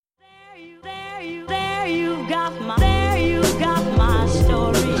there you got my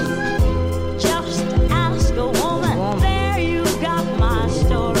story. Just ask a woman. There you got my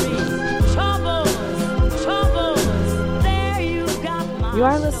story. Troubles, there you got my story. You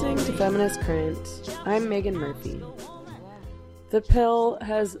are listening to Feminist Current. I'm Meghan Murphy. The pill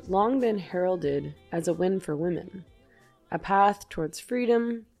has long been heralded as a win for women, a path towards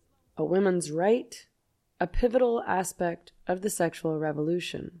freedom, a women's right, a pivotal aspect of the sexual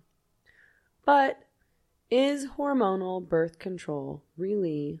revolution. But is hormonal birth control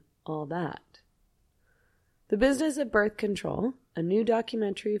really all that? The Business of Birth Control, a new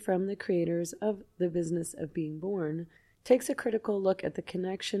documentary from the creators of The Business of Being Born, takes a critical look at the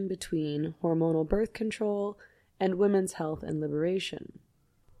connection between hormonal birth control and women's health and liberation.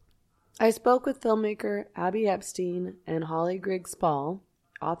 I spoke with filmmaker Abby Epstein and Holly Grigg-Spall,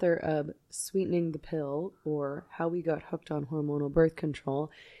 author of Sweetening the Pill, or How We Got Hooked on Hormonal Birth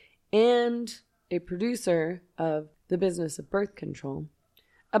Control, and a producer of The Business of Birth Control,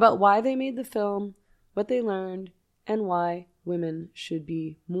 about why they made the film, what they learned, and why women should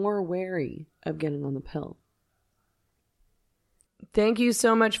be more wary of getting on the pill. Thank you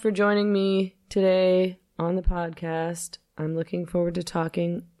so much for joining me today on the podcast. I'm looking forward to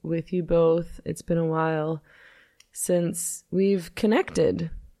talking with you both. It's been a while since we've connected.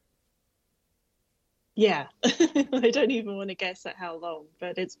 Yeah, I don't even want to guess at how long,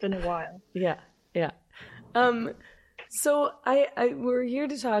 but it's been a while. Yeah. So we're here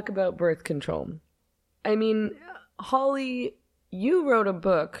to talk about birth control. I mean, Holly, you wrote a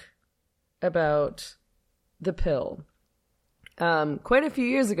book about the pill quite a few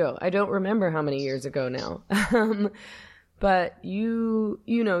years ago. I don't remember how many years ago now. But you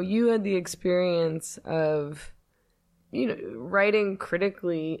had the experience of, writing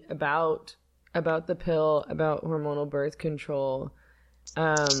critically about the pill, about hormonal birth control.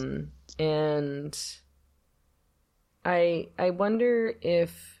 And I wonder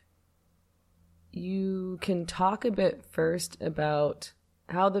if you can talk a bit first about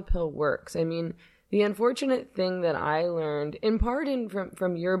how the pill works. I mean, the unfortunate thing that I learned, in part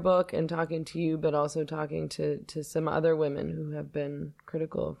from your book and talking to you, but also talking to some other women who have been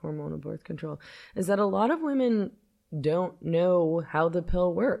critical of hormonal birth control, is that a lot of women don't know how the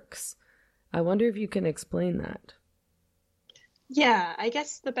pill works. I wonder if you can explain that. Yeah, I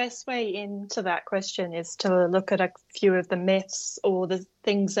guess the best way into that question is to look at a few of the myths or the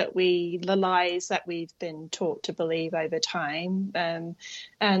lies that we've been taught to believe over time.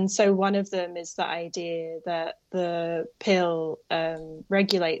 And so one of them is the idea that the pill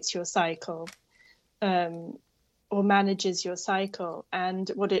regulates your cycle or manages your cycle.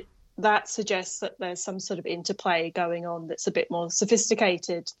 And that suggests that there's some sort of interplay going on that's a bit more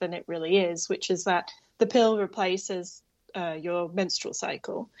sophisticated than it really is, which is that the pill replaces your menstrual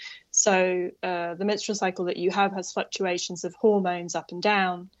cycle. So the menstrual cycle that you have has fluctuations of hormones up and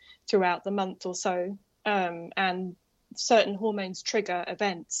down throughout the month or so, and certain hormones trigger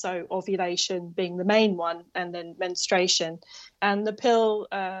events, so ovulation being the main one, and then menstruation. And the pill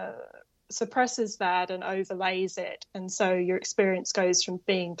suppresses that and overlays it, and so your experience goes from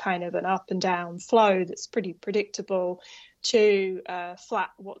being kind of an up and down flow that's pretty predictable to flat,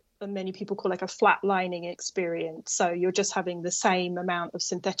 what many people call like a flatlining experience. So you're just having the same amount of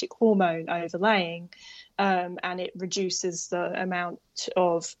synthetic hormone overlaying, and it reduces the amount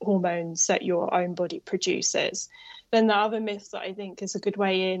of hormones that your own body produces. Then the other myth that I think is a good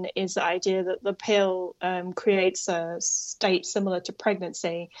way in is the idea that the pill creates a state similar to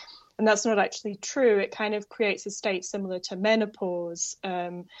pregnancy. And that's not actually true. It kind of creates a state similar to menopause,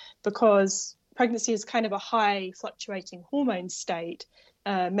 because pregnancy is kind of a high fluctuating hormone state.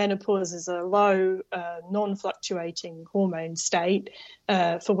 Menopause is a low, non-fluctuating hormone state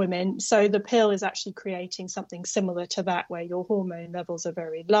for women. So the pill is actually creating something similar to that, where your hormone levels are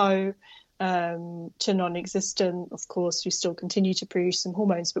very low to non-existent. Of course, we still continue to produce some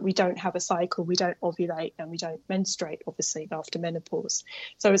hormones, but we don't have a cycle. We don't ovulate and we don't menstruate, obviously, after menopause.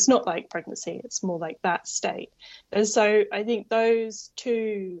 So it's not like pregnancy. It's more like that state. And so I think those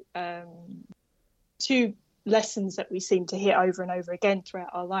two lessons that we seem to hear over and over again throughout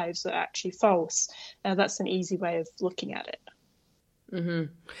our lives are actually false. That's an easy way of looking at it.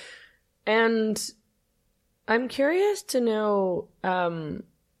 Mm-hmm. And I'm curious to know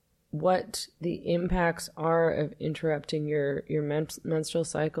what the impacts are of interrupting your menstrual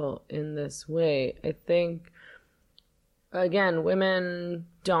cycle in this way. I think, again, women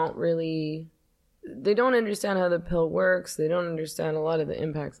don't understand how the pill works. They don't understand a lot of the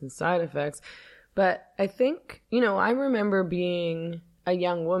impacts and side effects. But I think, I remember being a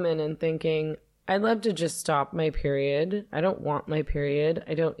young woman and thinking, I'd love to just stop my period. I don't want my period.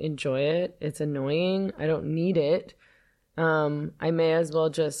 I don't enjoy it. It's annoying. I don't need it. I may as well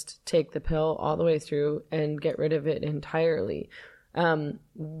just take the pill all the way through and get rid of it entirely.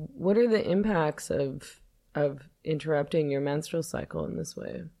 What are the impacts of interrupting your menstrual cycle in this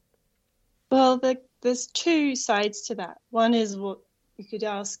way? Well, there's two sides to that. One is what you could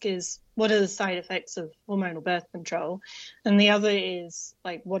ask is, what are the side effects of hormonal birth control? And the other is,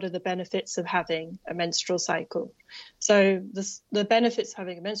 like, what are the benefits of having a menstrual cycle? So the benefits of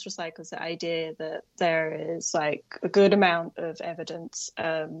having a menstrual cycle is the idea that there is, like, a good amount of evidence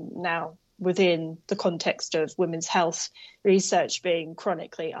now within the context of women's health research being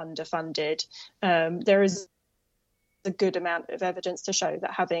chronically underfunded. There is a good amount of evidence to show that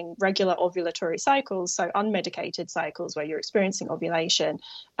having regular ovulatory cycles, so unmedicated cycles where you're experiencing ovulation,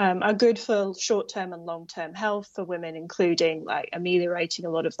 are good for short-term and long-term health for women, including like ameliorating a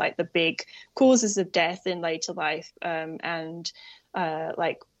lot of like the big causes of death in later life, and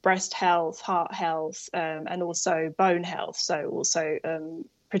like breast health, heart health, and also bone health. So also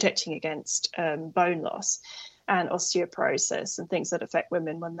protecting against bone loss and osteoporosis and things that affect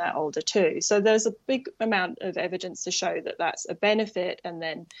women when they're older too. So there's a big amount of evidence to show that that's a benefit, and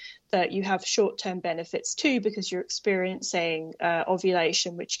then that you have short-term benefits too, because you're experiencing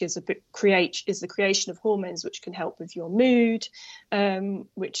ovulation, which is the creation of hormones which can help with your mood,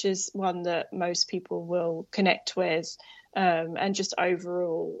 which is one that most people will connect with, and just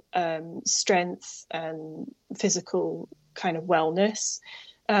overall strength and physical kind of wellness.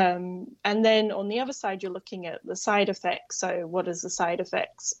 And then on the other side, you're looking at the side effects. So what is the side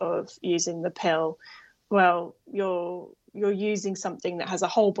effects of using the pill? Well, you're using something that has a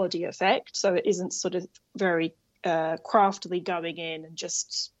whole body effect. So it isn't sort of very craftily going in and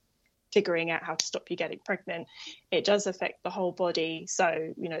just figuring out how to stop you getting pregnant. It does affect the whole body.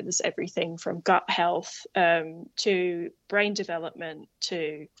 So, you know, there's everything from gut health to brain development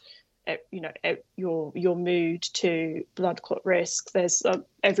to your mood to blood clot risk. There's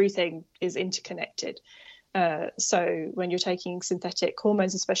everything is interconnected. So when you're taking synthetic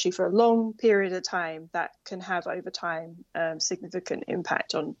hormones, especially for a long period of time, that can have over time significant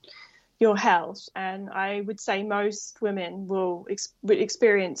impact on your health. And I would say most women will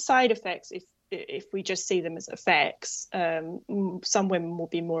experience side effects if we just see them as effects. Some women will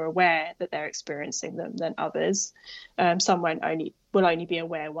be more aware that they're experiencing them than others. Some will only be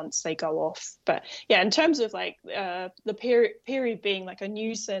aware once they go off. But yeah, in terms of like the period being like a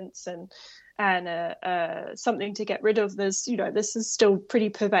nuisance and something to get rid of, this is still pretty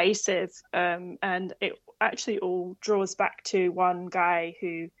pervasive, and it actually all draws back to one guy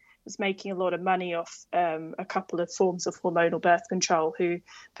who was making a lot of money off a couple of forms of hormonal birth control, who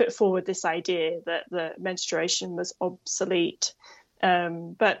put forward this idea that the menstruation was obsolete.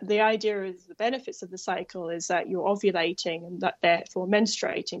 But the idea is the benefits of the cycle is that you're ovulating and that therefore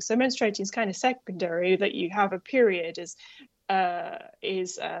menstruating. So menstruating is kind of secondary. That you have a period is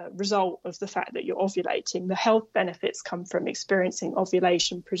a result of the fact that you're ovulating. The health benefits come from experiencing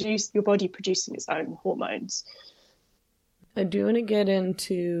ovulation, your body producing its own hormones. I do want to get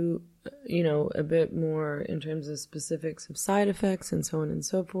into, a bit more in terms of specifics of side effects and so on and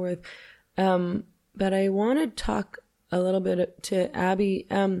so forth. But I want to talk a little bit to Abby.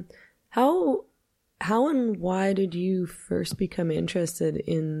 How and why did you first become interested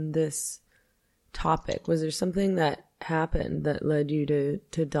in this topic? Was there something that happened that led you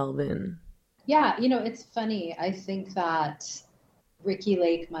to delve in? Yeah, it's funny. I think that Ricky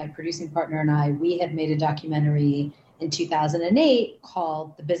Lake, my producing partner, and I, we had made a documentary in 2008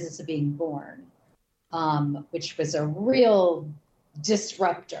 called The Business of Being Born, which was a real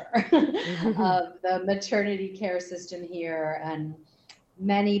disruptor of the maternity care system here. And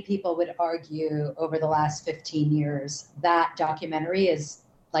many people would argue over the last 15 years that documentary is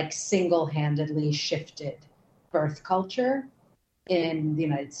like single-handedly shifted birth culture in the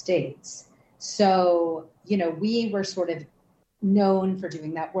United States. So, we were sort of known for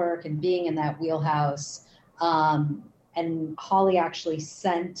doing that work and being in that wheelhouse. And Holly actually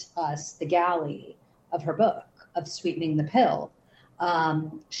sent us the galley of her book, of Sweetening the Pill.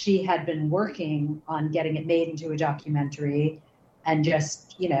 She had been working on getting it made into a documentary and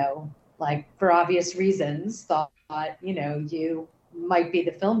just, like for obvious reasons, thought, you might be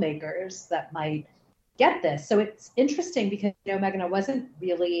the filmmakers that might get this. So it's interesting because, Meghan, I wasn't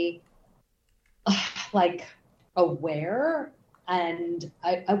really like aware, and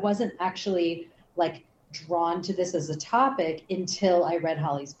I wasn't actually like drawn to this as a topic until I read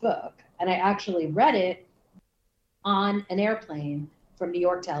Holly's book. And I actually read it on an airplane from New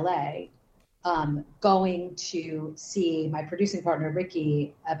York to LA, going to see my producing partner,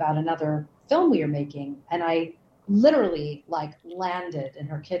 Ricky, about another film we were making. And I literally like landed in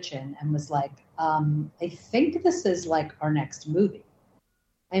her kitchen and was like, I think this is like our next movie.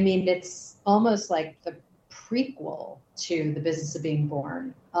 I mean, it's almost like the prequel to The Business of Being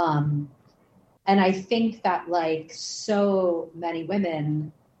Born. And I think that like so many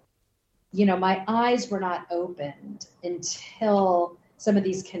women, you know, my eyes were not opened until some of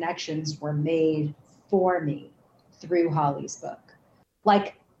these connections were made for me through Holly's book.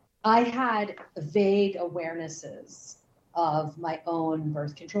 Like I had vague awarenesses of my own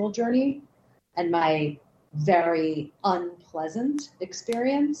birth control journey and my very unpleasant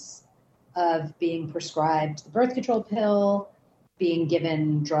experience of being prescribed the birth control pill, being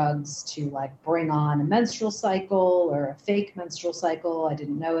given drugs to like bring on a menstrual cycle or a fake menstrual cycle, I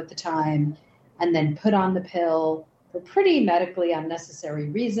didn't know at the time, and then put on the pill for pretty medically unnecessary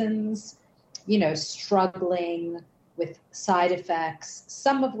reasons, you know, struggling with side effects,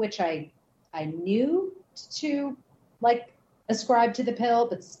 some of which I knew to like ascribe to the pill,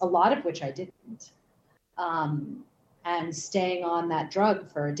 but a lot of which I didn't. And staying on that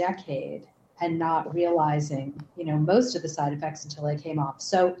drug for a decade and not realizing, you know, most of the side effects until I came off.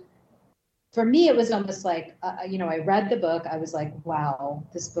 So for me, it was almost like, you know, I read the book. I was like, wow,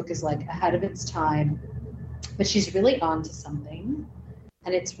 this book is like ahead of its time, but she's really onto something.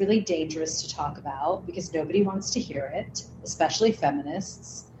 And it's really dangerous to talk about because nobody wants to hear it, especially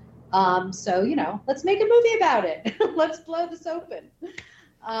feminists. So, you know, let's make a movie about it. Let's blow this open.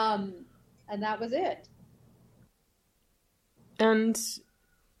 And that was it. And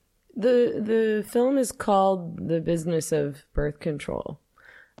the film is called The Business of Birth Control.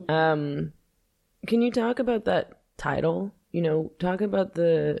 Can you talk about that title? You know, talk about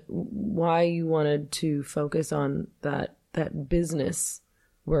why you wanted to focus on that business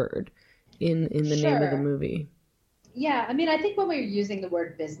word in the Sure. name of the movie. Yeah, I mean, I think when we're using the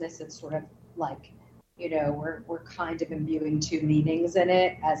word business, it's sort of like, you know, we're kind of imbuing two meanings in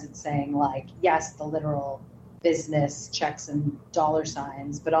it, as it's saying like, yes, the literal business, checks and dollar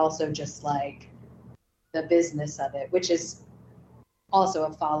signs, but also just like the business of it, which is also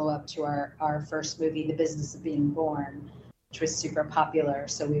a follow-up to our first movie, The Business of Being Born, which was super popular.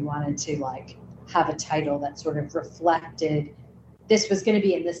 So we wanted to like have a title that sort of reflected this was going to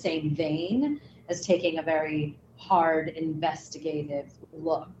be in the same vein as taking a very hard investigative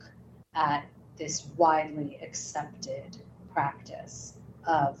look at this widely accepted practice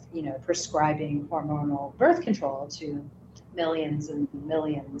of, you know, prescribing hormonal birth control to millions and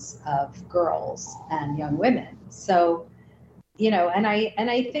millions of girls and young women. So, you know, and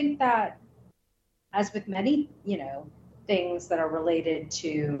I think that as with many, you know, things that are related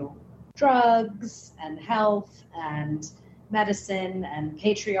to drugs and health and medicine and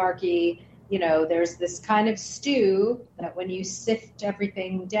patriarchy, you know, there's this kind of stew that when you sift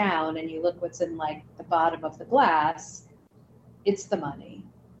everything down and you look what's in like the bottom of the glass, it's the money,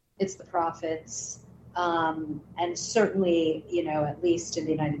 it's the profits. And certainly, you know, at least in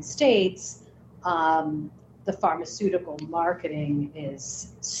the United States, the pharmaceutical marketing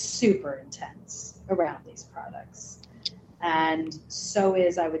is super intense around these products. And so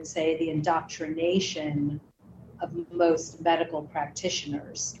is, I would say, the indoctrination of most medical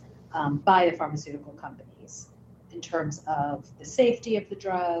practitioners by the pharmaceutical companies in terms of the safety of the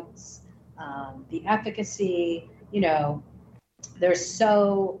drugs, the efficacy. You know, there's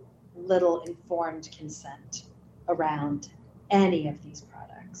so little informed consent around any of these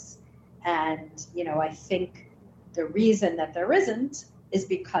products. And, you know, I think the reason that there isn't is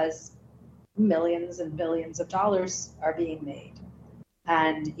because millions and billions of dollars are being made.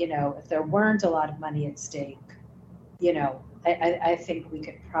 And, you know, if there weren't a lot of money at stake, you know, I think we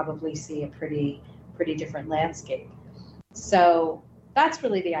could probably see a pretty different landscape. So that's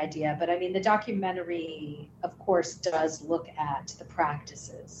really the idea. But I mean, the documentary, of course, does look at the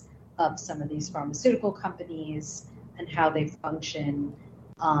practices of some of these pharmaceutical companies and how they function,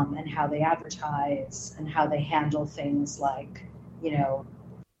 and how they advertise and how they handle things like, you know,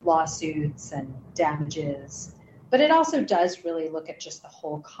 lawsuits and damages. But it also does really look at just the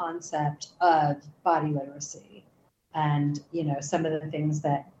whole concept of body literacy. And, you know, some of the things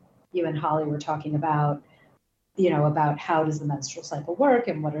that you and Holly were talking about, you know, about how does the menstrual cycle work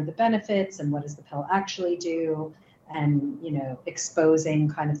and what are the benefits and what does the pill actually do, and, you know, exposing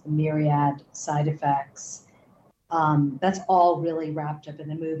kind of the myriad side effects. That's all really wrapped up in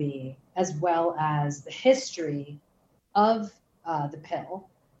the movie, as well as the history of the pill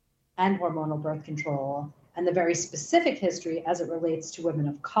and hormonal birth control, and the very specific history as it relates to women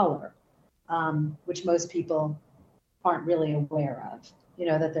of color, which most people aren't really aware of. You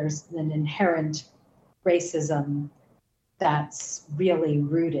know, that there's an inherent racism that's really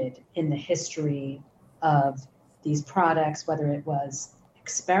rooted in the history of these products, whether it was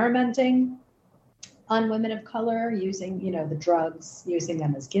experimenting on women of color, using, the drugs, using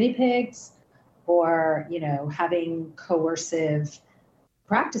them as guinea pigs, or, having coercive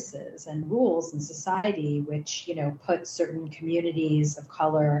practices and rules in society, which, put certain communities of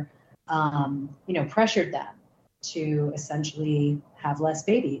color, pressured them to essentially have less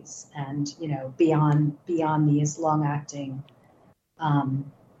babies and, beyond these long-acting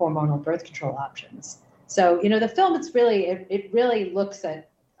hormonal birth control options. So, the film, it really looks at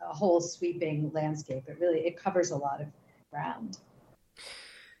a whole sweeping landscape. It covers a lot of ground.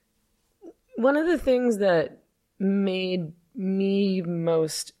 One of the things that made me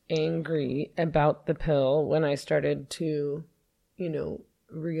most angry about the pill when I started to,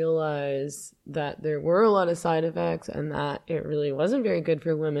 realize that there were a lot of side effects and that it really wasn't very good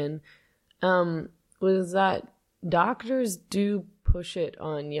for women, was that doctors do push it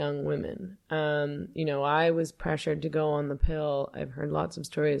on young women. I was pressured to go on the pill. I've heard lots of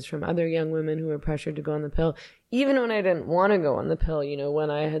stories from other young women who were pressured to go on the pill, even when I didn't want to go on the pill,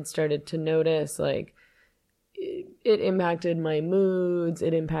 when I had started to notice, like, it impacted my moods,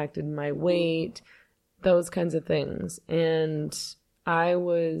 it impacted my weight, those kinds of things. And I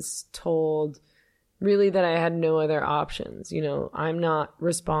was told really that I had no other options. I'm not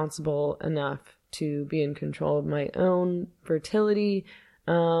responsible enough to be in control of my own fertility.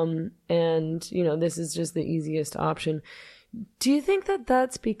 And, this is just the easiest option. Do you think that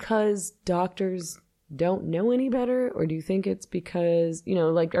that's because doctors don't know any better? Or do you think it's because,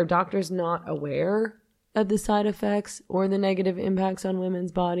 are doctors not aware of the side effects or the negative impacts on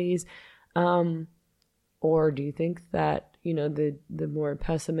women's bodies? Or do you think that, the more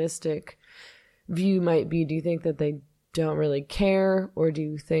pessimistic view might be, do you think that they don't really care? Or do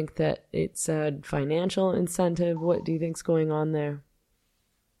you think that it's a financial incentive? What do you think's going on there?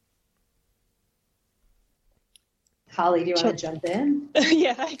 Holly, do you want to jump in?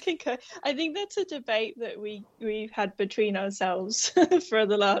 Yeah, I think that's a debate that we've had between ourselves for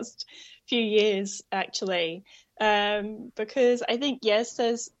the last few years, actually, because I think, yes,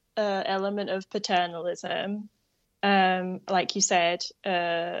 there's an element of paternalism, like you said,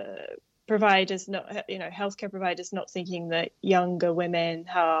 providers not, healthcare providers not thinking that younger women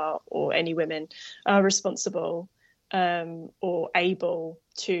or any women are responsible or able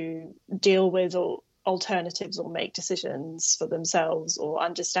to deal with alternatives or make decisions for themselves or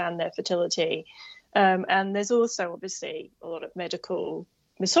understand their fertility. And there's also obviously a lot of medical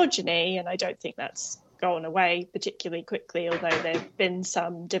misogyny, and I don't think that's gone away particularly quickly, although there have been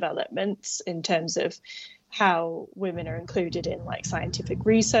some developments in terms of how women are included in like scientific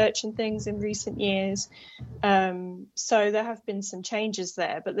research and things in recent years. So there have been some changes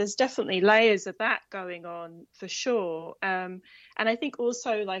there, but there's definitely layers of that going on for sure. And I think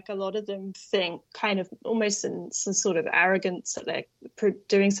also like a lot of them think kind of almost in some sort of arrogance that they're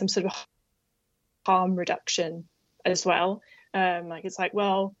doing some sort of harm reduction as well. Like it's like,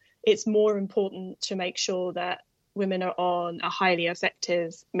 well, it's more important to make sure that women are on a highly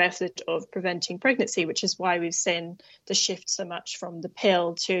effective method of preventing pregnancy, which is why we've seen the shift so much from the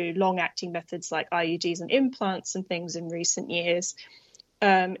pill to long-acting methods like IUDs and implants and things in recent years.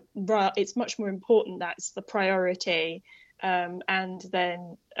 It's much more important, that's the priority, and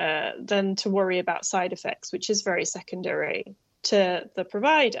then to worry about side effects, which is very secondary to the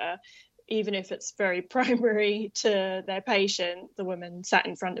provider, even if it's very primary to their patient, the woman sat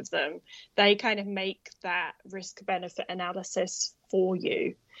in front of them. They kind of make that risk-benefit analysis for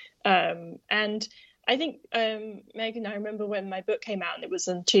you. And I think, Megan, I remember when my book came out, and it was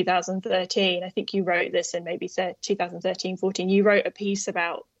in 2013, I think you wrote this in maybe 2013, 14, you wrote a piece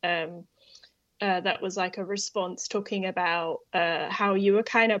about, that was like a response talking about how you were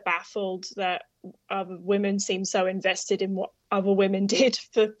kind of baffled that women seem so invested in what other women did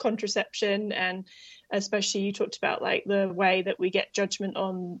for contraception, and especially you talked about like the way that we get judgment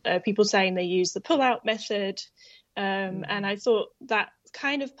on people saying they use the pull-out method, and I thought that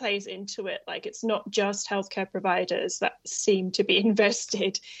kind of plays into it. Like it's not just healthcare providers that seem to be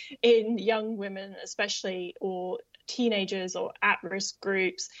invested in young women, especially, or teenagers or at-risk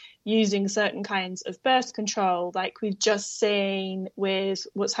groups using certain kinds of birth control, like we've just seen with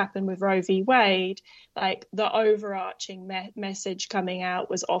what's happened with Roe v. Wade. Like the overarching message coming out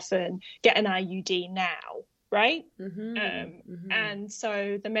was often get an IUD now, right? And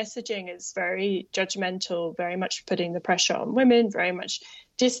so the messaging is very judgmental, very much putting the pressure on women, very much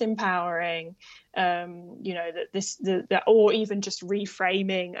disempowering, that or even just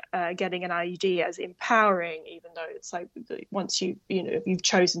reframing getting an IUD as empowering, even though it's like once you've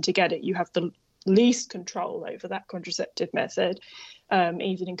chosen to get it, you have the least control over that contraceptive method,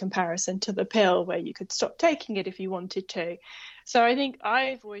 even in comparison to the pill, where you could stop taking it if you wanted to. So I think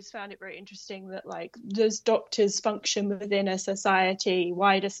I've always found it very interesting that, like, those doctors function within a society,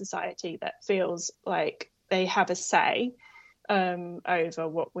 wider society, that feels like they have a say over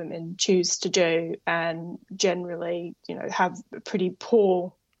what women choose to do, and generally, have pretty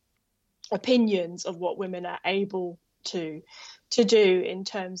poor opinions of what women are able to do in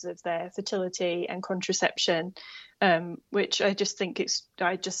terms of their fertility and contraception, which I just think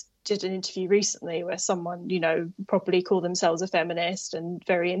I just did an interview recently where someone, probably called themselves a feminist and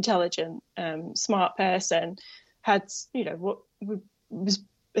very intelligent, smart person, had, what was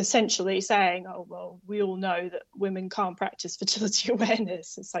essentially saying, oh, well, we all know that women can't practice fertility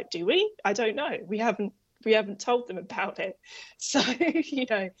awareness. It's like, do we? I don't know. We haven't told them about it. So,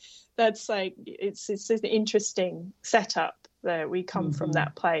 that's like, it's an interesting setup that we come from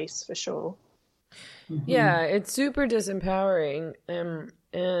that place, for sure. Yeah, it's super disempowering.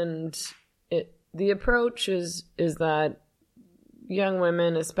 And the approach is that young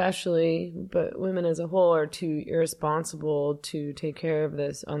women especially, but women as a whole, are too irresponsible to take care of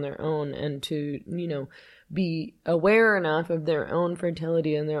this on their own, and to, be aware enough of their own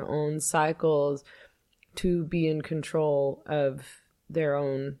fertility and their own cycles to be in control of their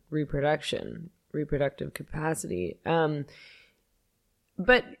own reproductive capacity.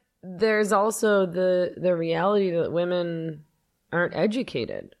 But there's also the reality that women aren't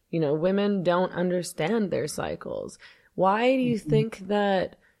educated. Women don't understand their cycles. Why do you think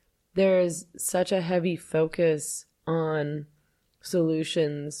that there's such a heavy focus on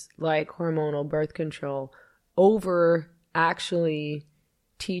solutions like hormonal birth control over actually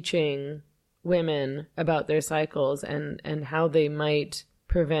teaching women about their cycles and how they might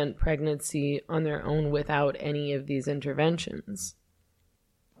prevent pregnancy on their own without any of these interventions?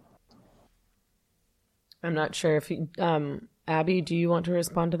 I'm not sure if Abby, do you want to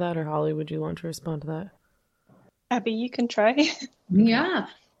respond to that, or Holly, would you want to respond to that? Abby, you can try. Yeah.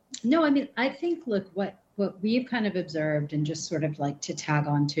 No, I mean, I think, look, what we've kind of observed, and just sort of like to tag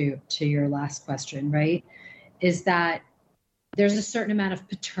on to your last question, right, is that there's a certain amount of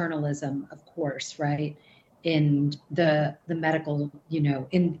paternalism, of course, right, in the medical,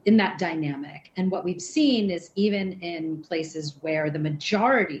 in that dynamic. And what we've seen is, even in places where the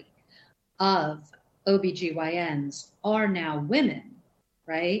majority of OBGYNs are now women,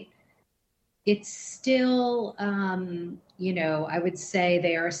 right, it's still, I would say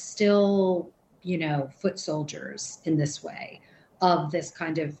they are still, foot soldiers in this way of this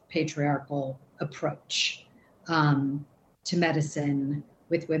kind of patriarchal approach to medicine,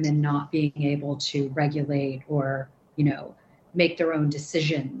 with women not being able to regulate or, make their own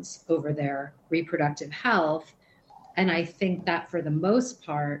decisions over their reproductive health. And I think that for the most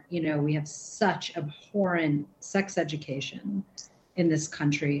part, we have such abhorrent sex education in this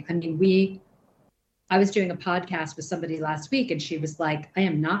country. I mean, I was doing a podcast with somebody last week, and she was like, I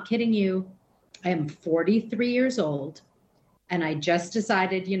am not kidding you. I am 43 years old, and I just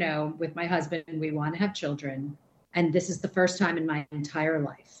decided, with my husband, we want to have children. And this is the first time in my entire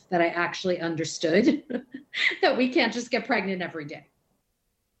life that I actually understood that we can't just get pregnant every day.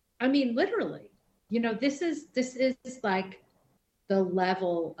 I mean, literally, this is like the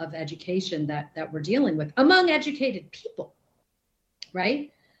level of education that we're dealing with among educated people,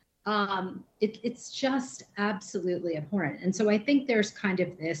 right? It's just absolutely abhorrent. And so I think there's kind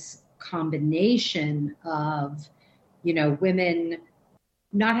of this combination of, women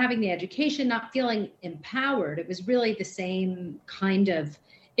not having the education, not feeling empowered. It was really the same kind of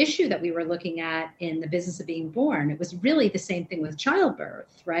issue that we were looking at in The Business of Being Born. It was really the same thing with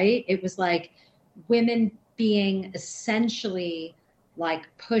childbirth, right? It was like women being essentially like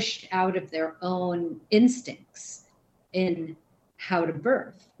pushed out of their own instincts in how to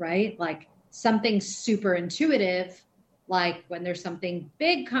birth, right? Like something super intuitive, like when there's something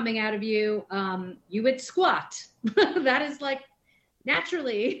big coming out of you, you would squat. That is like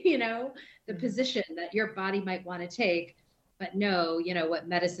naturally, the position that your body might want to take. But no, what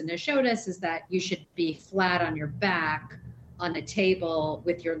medicine has showed us is that you should be flat on your back on a table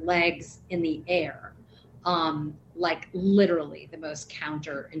with your legs in the air. Like literally the most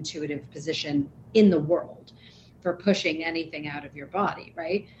counterintuitive position in the world for pushing anything out of your body,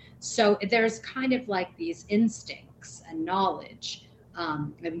 right? So there's kind of like these instincts and knowledge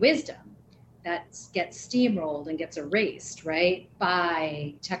and wisdom that gets steamrolled and gets erased, right,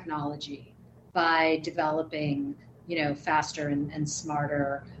 by technology, by developing, faster and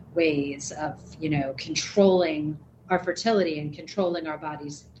smarter ways of, controlling our fertility and controlling our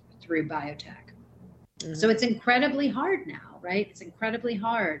bodies through biotech. Mm-hmm. So it's incredibly hard now, right? It's incredibly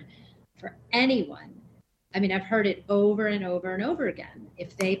hard for anyone. I mean, I've heard it over and over and over again.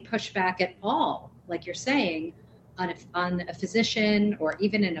 If they push back at all, like you're saying, on a physician or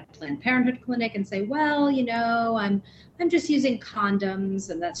even in a Planned Parenthood clinic and say, well, I'm just using condoms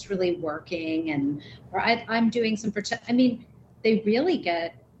and that's really working, or I'm doing some I mean, they really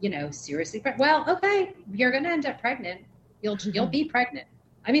get, seriously pregnant. Well, okay, you're going to end up pregnant. You'll be pregnant.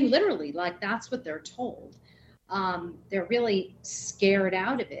 I mean, literally, like that's what they're told. They're really scared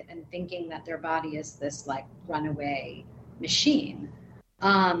out of it and thinking that their body is this like runaway machine.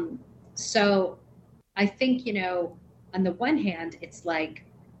 So I think, on the one hand, it's like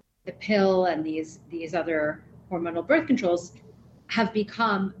the pill and these other hormonal birth controls have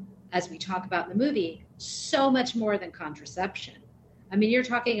become, as we talk about in the movie, so much more than contraception. I mean, you're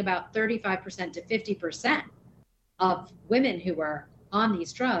talking about 35% to 50% of women who are on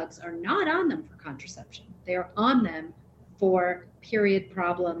these drugs are not on them for contraception. They are on them for period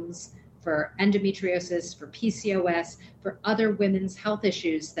problems, for endometriosis, for PCOS, for other women's health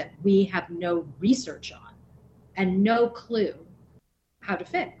issues that we have no research on and no clue how to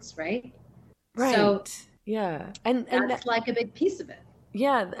fix, right? Right. So yeah. And that's like a big piece of it.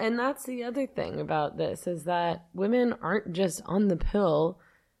 Yeah. And that's the other thing about this is that women aren't just on the pill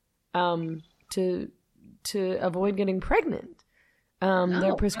to avoid getting pregnant. No,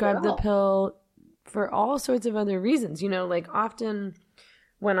 they're prescribed the pill for all sorts of other reasons. Like often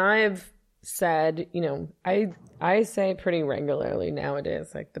when I've said, I say pretty regularly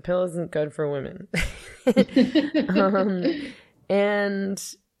nowadays, like the pill isn't good for women. And,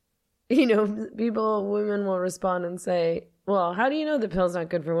 women will respond and say, well, how do you know the pill's not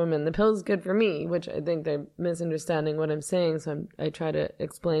good for women? The pill's good for me, which I think they're misunderstanding what I'm saying. So I try to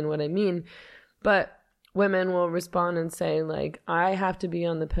explain what I mean. But women will respond and say, like, I have to be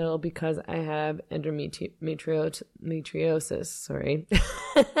on the pill because I have endometriosis. Sorry.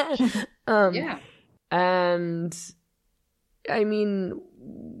 Yeah. And I mean,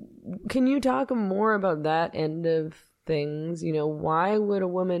 can you talk more about that end of things? Why would a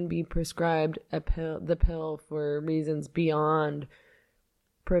woman be prescribed the pill for reasons beyond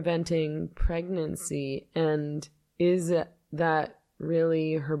preventing pregnancy? And is that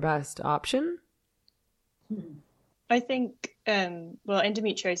really her best option? I think,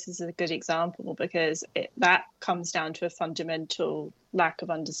 endometriosis is a good example because that comes down to a fundamental lack of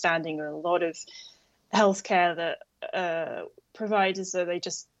understanding in a lot of healthcare that providers they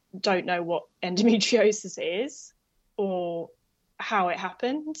just don't know what endometriosis is or how it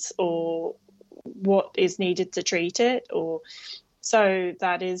happens or what is needed to treat it, or so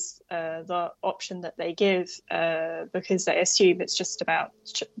that is the option that they give because they assume it's just about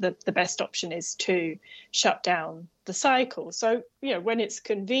the best option is to shut down the cycle. So, when it's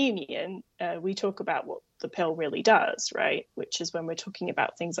convenient, we talk about what the pill really does, right? Which is when we're talking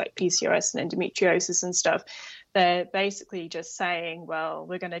about things like PCOS and endometriosis and stuff, they're basically just saying, well,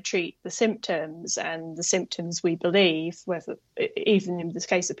 we're going to treat the symptoms, and the symptoms we believe, whether even in this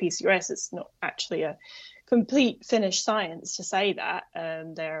case of PCOS, it's not actually a complete finished science to say that.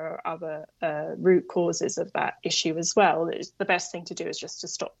 There are other root causes of that issue as well. The best thing to do is just to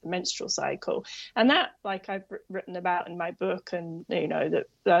stop the menstrual cycle. And that, like I've written about in my book and,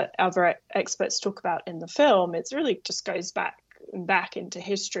 that other experts talk about in the film, it really just goes back into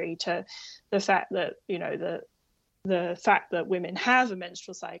history to the fact that, the fact that women have a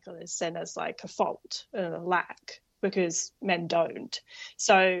menstrual cycle is seen as like a fault and a lack, because men don't.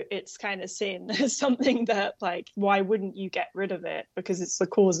 So it's kind of seen as something that, like, why wouldn't you get rid of it? Because it's the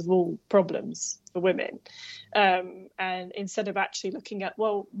cause of all problems for women. And instead of actually looking at,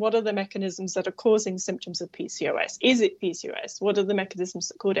 well, what are the mechanisms that are causing symptoms of PCOS? Is it PCOS? What are the mechanisms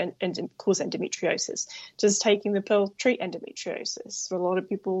that cause endometriosis? Does taking the pill treat endometriosis? For a lot of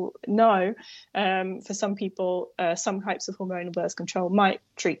people, no. For some people, some types of hormonal birth control might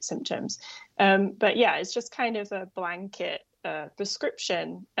treat symptoms. But yeah, it's just kind of a blanket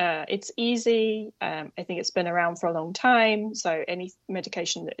prescription. It's easy. I think it's been around for a long time. So any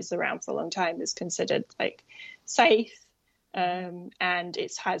medication that is around for a long time is considered like safe. And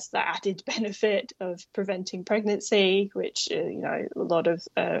it has the added benefit of preventing pregnancy, which, a lot of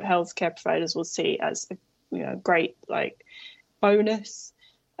healthcare providers will see as a great like bonus.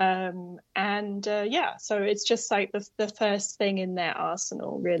 So it's just like the first thing in their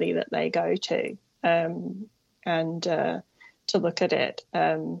arsenal really that they go to to look at it,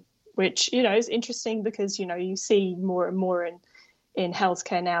 which, is interesting because, you see more and more in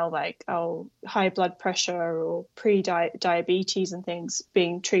healthcare now, like, high blood pressure or pre-diabetes and things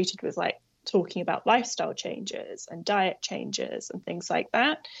being treated with like talking about lifestyle changes and diet changes and things like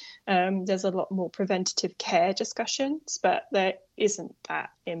that. There's a lot more preventative care discussions, but there isn't that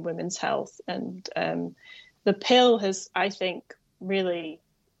in women's health. And the pill has, I think, really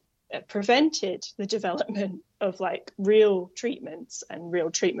prevented the development of like real treatments and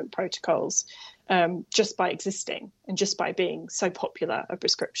real treatment protocols, just by existing and just by being so popular a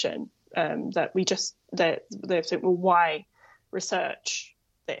prescription, that we just they think, well, why research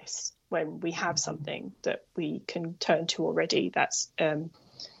this when we have something that we can turn to already that's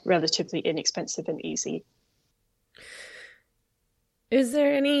relatively inexpensive and easy. Is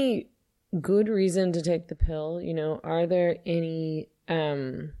there any good reason to take the pill? You know, are there any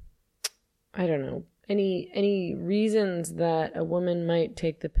I don't know, any reasons that a woman might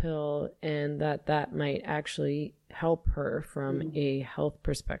take the pill and that might actually help her from a health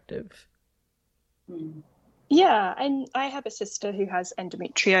perspective? Yeah, and I have a sister who has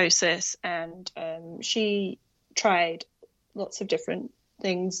endometriosis, and she tried lots of different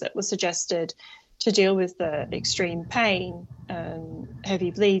things that were suggested to deal with the extreme pain,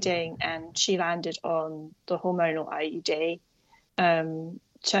 heavy bleeding, and she landed on the hormonal IUD, and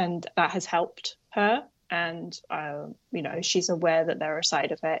that has helped her. And you know, she's aware that there are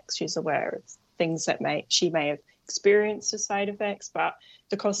side effects. She's aware of things that she may have experienced as side effects, but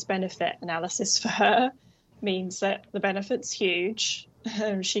the cost benefit analysis for her means that the benefit's huge.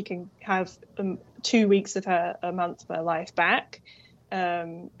 She can have 2 weeks of a month of her life back,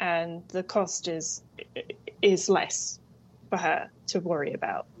 and the cost is less for her to worry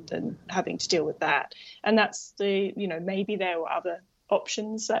about than having to deal with that. And that's you know, maybe there were other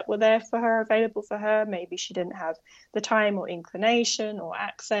options that were there for her, available for her. Maybe she didn't have the time or inclination or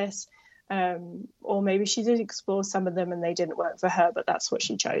access, or maybe she did explore some of them and they didn't work for her, but that's what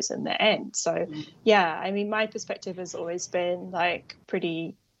she chose in the end. So yeah, I mean, my perspective has always been like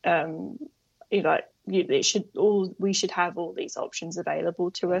pretty, you know, we should have all these options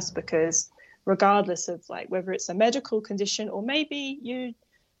available to us, because regardless of like whether it's a medical condition or maybe you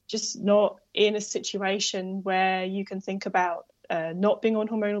just not in a situation where you can think about not being on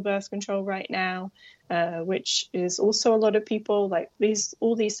hormonal birth control right now, which is also a lot of people, like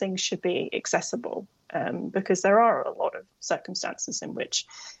all these things should be accessible, because there are a lot of circumstances in which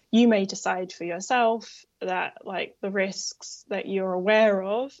you may decide for yourself that like the risks that you're aware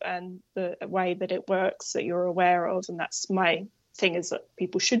of and the way that it works that you're aware of, and that's my thing, is that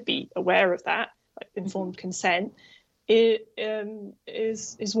people should be aware of that, like informed consent, it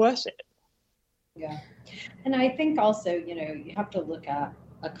is worth it. Yeah. And I think also, you know, you have to look at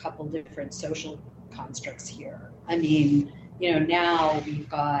a couple different social constructs here. I mean, you know, now we've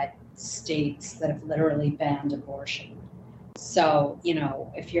got states that have literally banned abortion. So, you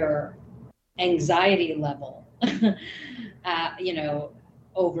know, if your anxiety level, you know,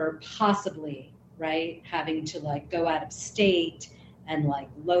 over possibly, right, having to like go out of state and like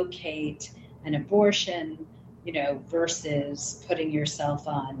locate an abortion, you know, versus putting yourself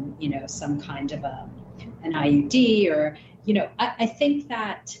on, you know, some kind of an IUD, or, you know, I think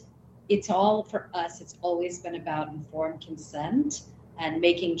that it's all, for us, it's always been about informed consent and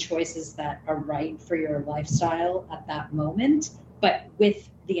making choices that are right for your lifestyle at that moment, but with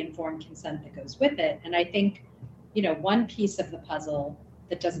the informed consent that goes with it. And I think, you know, one piece of the puzzle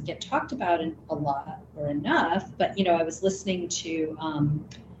that doesn't get talked about a lot or enough, but, you know, I was listening to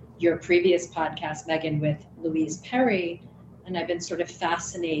your previous podcast, Megan, with Louise Perry, and I've been sort of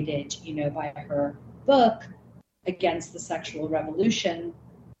fascinated, you know, by her book, Against the Sexual Revolution,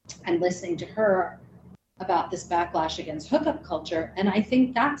 and listening to her about this backlash against hookup culture. And I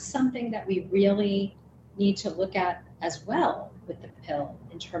think that's something that we really need to look at as well with the pill,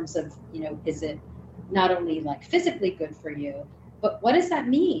 in terms of, you know, is it not only like physically good for you, but what does that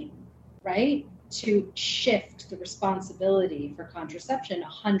mean, right? To shift the responsibility for contraception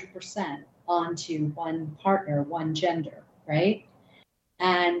 100% onto one partner, one gender, right?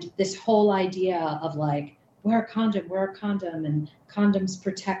 And this whole idea of like, wear a condom, and condoms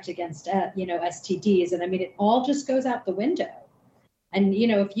protect against, you know, STDs. And I mean, it all just goes out the window. And, you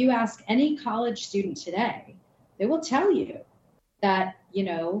know, if you ask any college student today, they will tell you that, you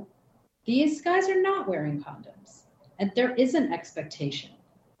know, these guys are not wearing condoms. And there is an expectation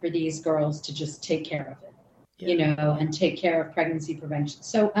for these girls to just take care of it, you know, and take care of pregnancy prevention.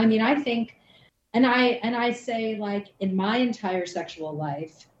 So, I mean, I think, and I say, like, in my entire sexual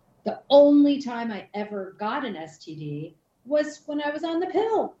life, the only time I ever got an STD was when I was on the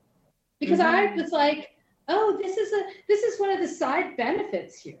pill, because I was like, oh, this is one of the side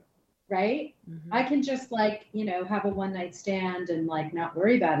benefits here, right? I can just, like, you know, have a one night stand and like not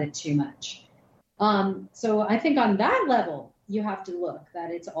worry about it too much. So I think on that level, you have to look, that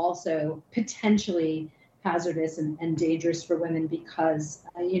it's also potentially hazardous and dangerous for women because,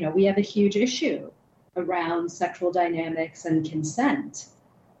 we have a huge issue around sexual dynamics and consent.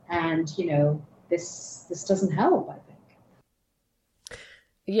 And, this doesn't help, I think.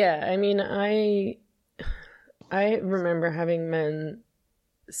 Yeah, I mean, I remember having men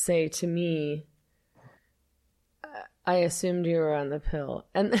say to me, I assumed you were on the pill.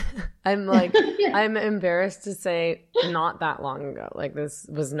 And I'm like, yeah. I'm embarrassed to say not that long ago. Like, this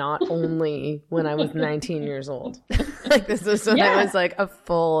was not only when I was 19 years old. Like, this was when I was like a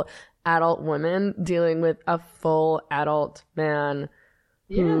full adult woman dealing with a full adult man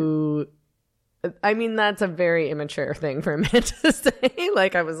who, I mean, that's a very immature thing for a man to say.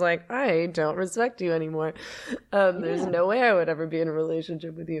 Like, I was like, I don't respect you anymore. There's no way I would ever be in a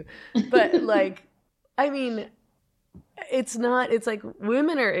relationship with you. But like, I mean, it's like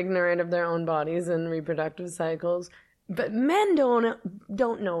women are ignorant of their own bodies and reproductive cycles, but men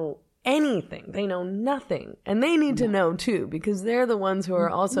don't know anything. They know nothing. And they need to know too, because they're the ones who are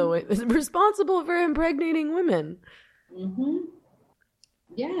also responsible for impregnating women. Mm-hmm.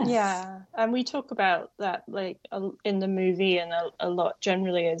 Yes. Yeah. And we talk about that like in the movie and a lot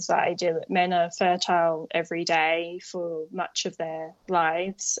generally, is the idea that men are fertile every day for much of their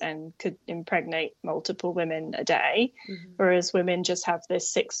lives and could impregnate multiple women a day, whereas women just have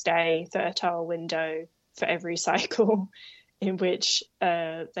this 6-day fertile window for every cycle in which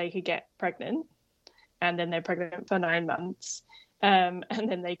they could get pregnant, and then they're pregnant for 9 months, and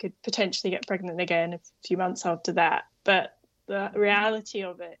then they could potentially get pregnant again a few months after that. But the reality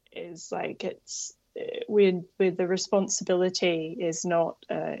of it is like it's with the responsibility is not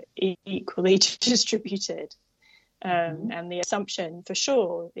equally distributed, and the assumption for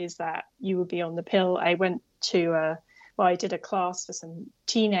sure is that you would be on the pill. I went to I did a class for some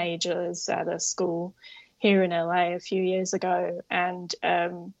teenagers at a school here in LA a few years ago, and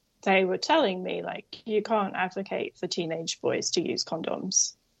they were telling me like, you can't advocate for teenage boys to use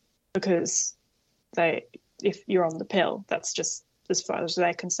condoms because if you're on the pill, that's just, as far as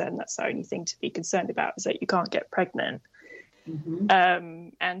they're concerned, that's the only thing to be concerned about, is that you can't get pregnant.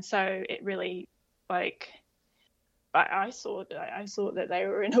 And so it really, like, I thought that they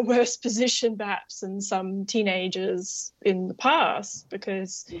were in a worse position perhaps than some teenagers in the past,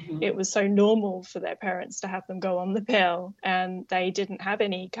 because it was so normal for their parents to have them go on the pill, and they didn't have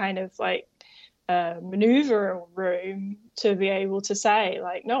any kind of like maneuver room to be able to say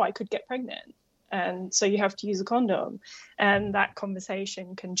like, no, I could get pregnant, and so you have to use a condom. And that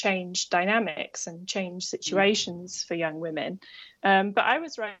conversation can change dynamics and change situations for young women. But I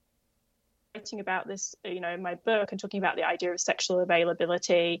was writing about this, in my book, and talking about the idea of sexual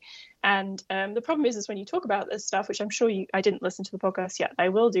availability. And the problem is when you talk about this stuff, which I'm sure I didn't listen to the podcast yet, I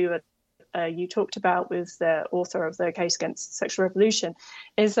will do it. You talked about with the author of the Case Against Sexual Revolution,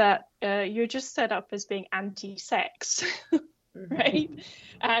 is that you're just set up as being anti-sex. Right?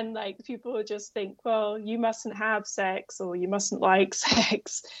 And like people just think, well, you mustn't have sex or you mustn't like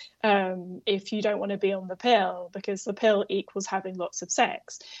sex if you don't want to be on the pill, because the pill equals having lots of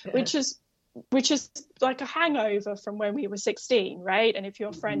sex, which is like a hangover from when we were 16, right? And if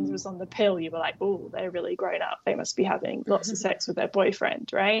your friend was on the pill, you were like, oh, they're really grown up, they must be having lots of sex with their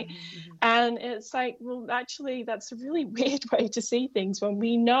boyfriend, right? And it's like, well, actually that's a really weird way to see things, when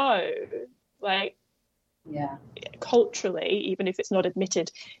we know, like, culturally, even if it's not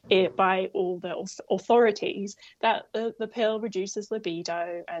admitted by all the authorities, that the pill reduces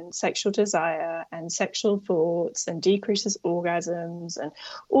libido and sexual desire and sexual thoughts and decreases orgasms and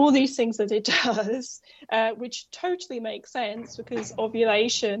all these things that it does, which totally makes sense, because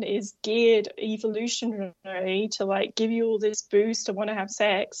ovulation is geared evolutionary to like give you all this boost to want to have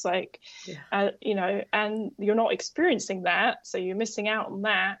sex, like and you're not experiencing that, so you're missing out on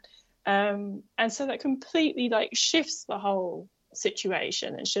that. And so that completely like shifts the whole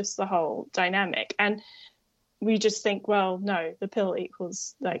situation and shifts the whole dynamic. And we just think, well, no, the pill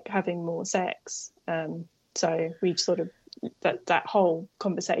equals like having more sex. So we sort of, that whole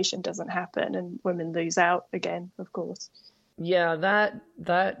conversation doesn't happen, and women lose out again, of course. Yeah,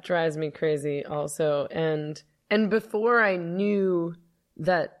 that drives me crazy also. And before I knew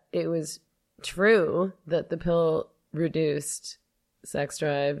that it was true that the pill reduced sex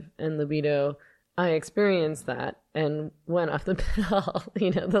drive and libido, I experienced that and went off the pill.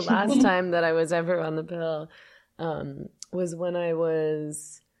 The last time that I was ever on the pill was when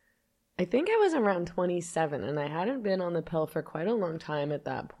I think I was around 27, and I hadn't been on the pill for quite a long time at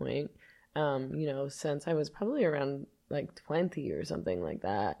that point, since I was probably around like 20 or something like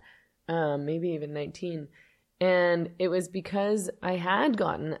that, maybe even 19. And it was because I had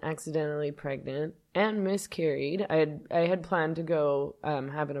gotten accidentally pregnant and miscarried. I had planned to go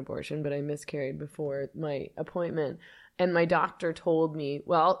have an abortion, but I miscarried before my appointment. And my doctor told me,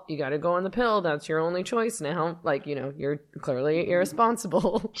 well, you got to go on the pill. That's your only choice now. Like, you know, you're clearly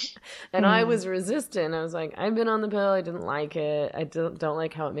irresponsible. And I was resistant. I was like, I've been on the pill. I didn't like it. I don't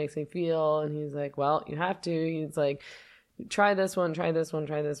like how it makes me feel. And he's like, well, you have to. He's like, try this one, try this one,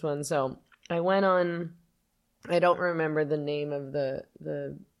 try this one. So I went on, I don't remember the name of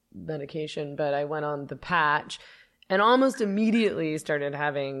the medication, but I went on the patch and almost immediately started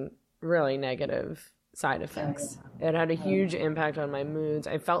having really negative side effects. It had a huge impact on my moods.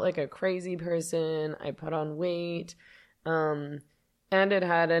 I felt like a crazy person. I put on weight. And it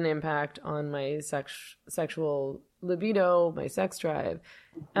had an impact on my sexual libido, my sex drive.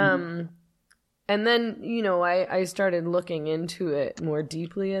 And then, you know, I started looking into it more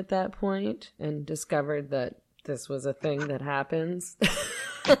deeply at that point and discovered that this was a thing that happens.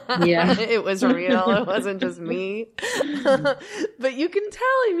 Yeah. It was real. It wasn't just me. But you can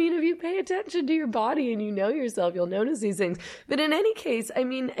tell, I mean, if you pay attention to your body and you know yourself, you'll notice these things. But in any case, I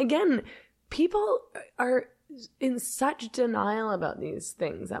mean, again, people are in such denial about these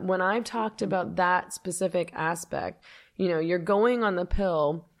things that when I've talked about that specific aspect, you know, you're going on the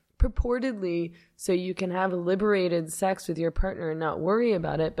pill purportedly so you can have liberated sex with your partner and not worry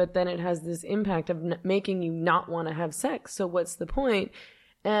about it, but then it has this impact of making you not want to have sex. So what's the point?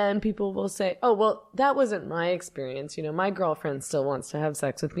 And people will say, oh, well, that wasn't my experience. You know, my girlfriend still wants to have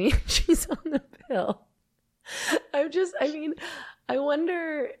sex with me. She's on the pill. I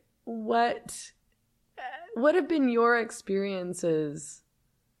wonder what have been your experiences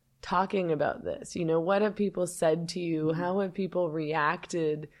talking about this? You know, what have people said to you? How have people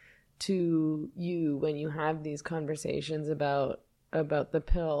reacted to you when you have these conversations about the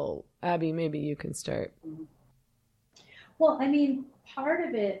pill? Abby, maybe you can start. Well, I mean, part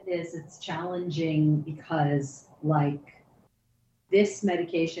of it is it's challenging because, like, this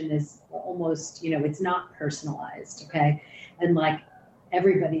medication is almost, you know, it's not personalized, okay? And, like,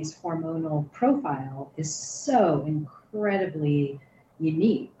 everybody's hormonal profile is so incredibly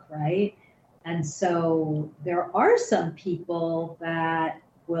unique, right? And so there are some people that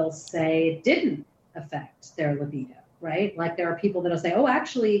will say it didn't affect their libido, right? Like, there are people that'll say, oh,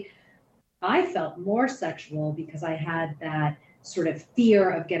 actually, I felt more sexual because I had that sort of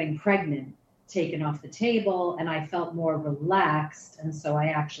fear of getting pregnant taken off the table, and I felt more relaxed, and so I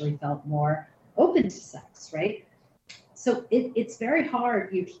actually felt more open to sex, right? So it's very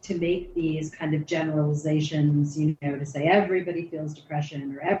hard to make these kind of generalizations, you know, to say everybody feels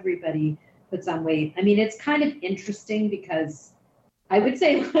depression or everybody puts on weight. I mean, it's kind of interesting because I would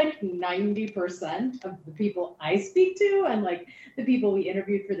say like 90% of the people I speak to and like the people we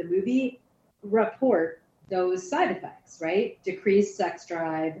interviewed for the movie report those side effects, right? Decreased sex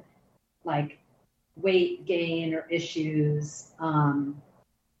drive, like weight gain or issues,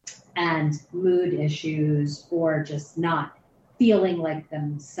 and mood issues, or just not feeling like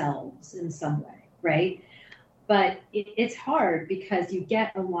themselves in some way, right? But it's hard because you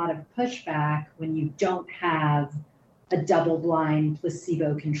get a lot of pushback when you don't have a double-blind,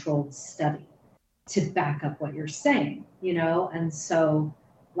 placebo-controlled study to back up what you're saying, you know? And so,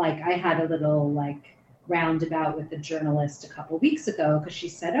 like, I had a little, like, roundabout with a journalist a couple weeks ago because she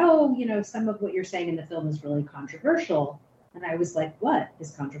said, oh, you know, some of what you're saying in the film is really controversial. And I was like, what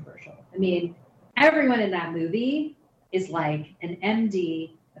is controversial? I mean, everyone in that movie is like an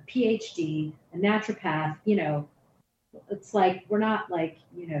MD, a PhD, a naturopath, you know. It's like, we're not like,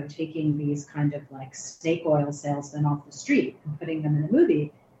 you know, taking these kind of like snake oil salesmen off the street and putting them in a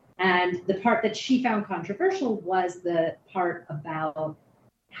movie. And the part that she found controversial was the part about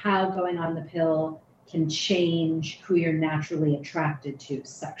how going on the pill can change who you're naturally attracted to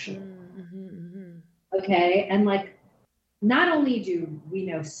sexually. Okay. And like, not only do we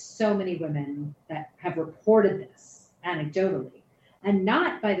know so many women that have reported this anecdotally, and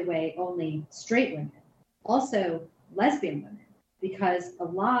not, by the way, only straight women, also lesbian women, because a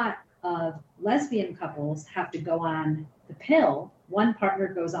lot of lesbian couples have to go on the pill. One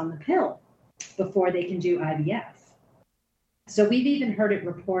partner goes on the pill before they can do IVF. So we've even heard it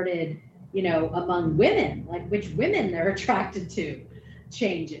reported, you know, among women, like which women they're attracted to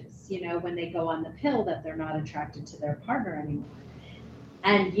changes, you know, when they go on the pill, that they're not attracted to their partner anymore.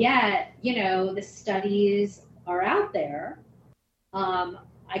 And yet, you know, the studies are out there.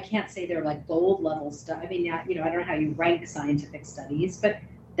 I can't say they're like gold level stuff. I mean, you know, I don't know how you rank scientific studies, but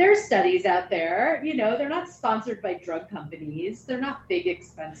there's studies out there, you know, they're not sponsored by drug companies. They're not big,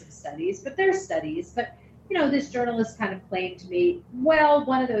 expensive studies, but they're studies. But, you know, this journalist kind of claimed to me, well,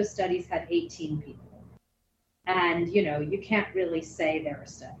 one of those studies had 18 people. And, you can't really say there are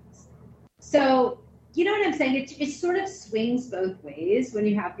studies. So, you know what I'm saying? It sort of swings both ways when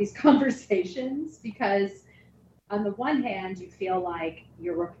you have these conversations, because on the one hand, you feel like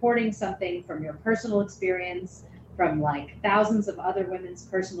you're reporting something from your personal experience, from like thousands of other women's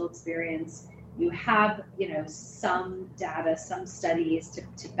personal experience. You have, some data, some studies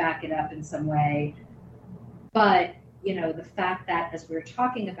to back it up in some way. But, the fact that, as we're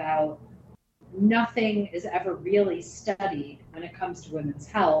talking about, nothing is ever really studied when it comes to women's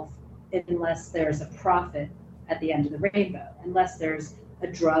health unless there's a profit at the end of the rainbow, unless there's a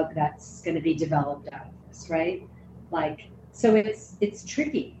drug that's going to be developed out of this, right? So it's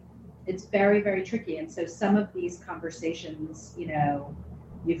tricky. It's very, very tricky. And so some of these conversations,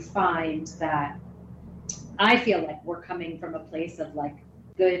 you find that I feel like we're coming from a place of like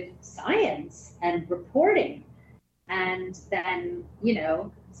good science and reporting. And then,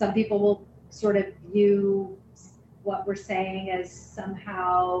 some people will sort of view what we're saying as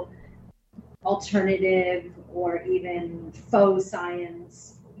somehow alternative or even faux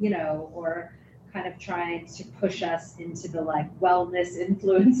science, or kind of trying to push us into the like wellness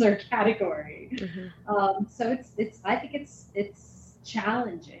influencer category. Mm-hmm. So I think it's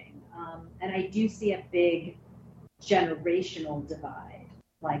challenging. And I do see a big generational divide,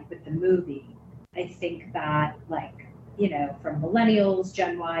 like with the movie. I think that from millennials,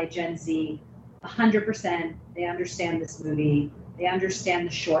 Gen Y, Gen Z, 100%, they understand this movie. They understand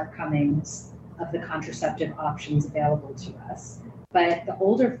the shortcomings of the contraceptive options available to us. But the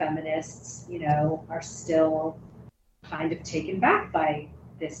older feminists, are still kind of taken back by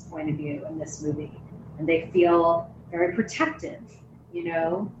this point of view in this movie. And they feel very protective,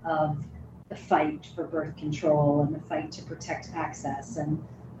 of the fight for birth control and the fight to protect access. And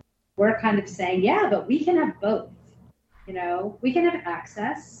we're kind of saying, yeah, but we can have both. We can have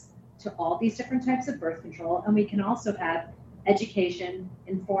access to all these different types of birth control, and we can also have education,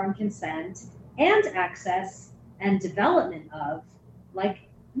 informed consent, and access and development of like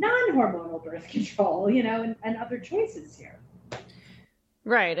non-hormonal birth control, and other choices here.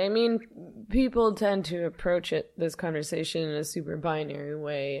 Right. I mean, people tend to approach this conversation in a super binary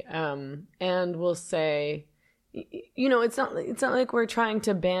way, and will say, it's not like we're trying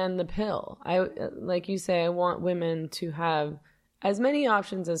to ban the pill. Like you say, I want women to have as many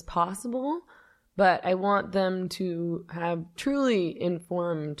options as possible, but I want them to have truly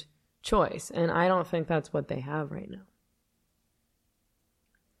informed choice. And I don't think that's what they have right now.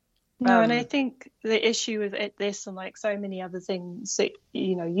 No, and I think the issue with this and like so many other things that,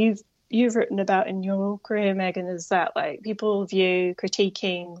 you've written about in your career, Meghan, is that like people view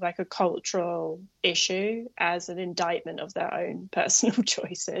critiquing like a cultural issue as an indictment of their own personal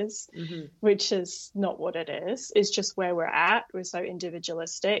choices, mm-hmm. which is not what it is. It's just where we're at. We're so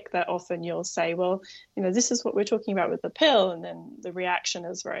individualistic that often you'll say, well, this is what we're talking about with the pill. And then the reaction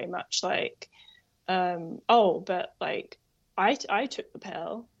is very much like, but like I took the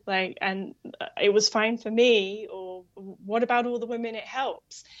pill. And it was fine for me, or what about all the women it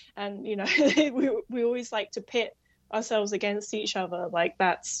helps? And, we always like to pit ourselves against each other. Like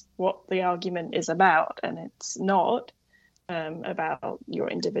that's what the argument is about. And it's not about your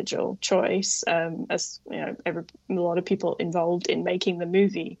individual choice. As a lot of people involved in making the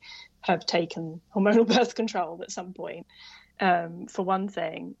movie have taken hormonal birth control at some point, for one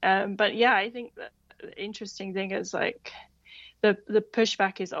thing. But yeah, I think that the interesting thing is like, the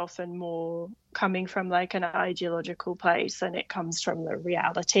pushback is often more coming from like an ideological place than it comes from the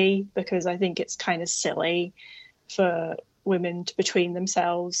reality, because I think it's kind of silly for women to between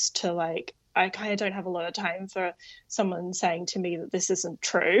themselves to like, I kind of don't have a lot of time for someone saying to me that this isn't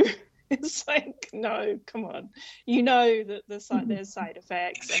true. It's like, no, come on. That there's side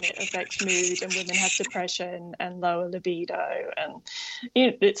effects and it affects mood, and women have depression and lower libido, and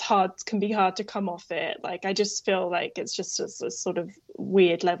can be hard to come off it. Like, I just feel like it's just a sort of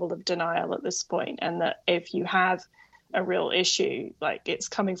weird level of denial at this point, and that if you have a real issue, like it's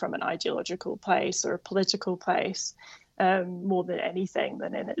coming from an ideological place or a political place, more than anything,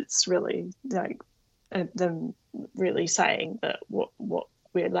 then it's really like them really saying that what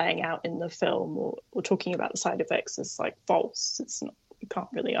we're laying out in the film or talking about the side effects is like false. It's not, you can't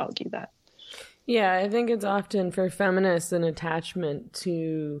really argue that. Yeah, I think it's often for feminists an attachment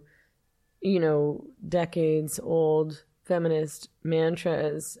to, decades old feminist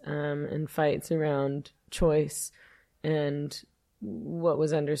mantras and fights around choice and what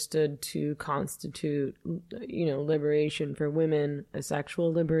was understood to constitute, liberation for women, a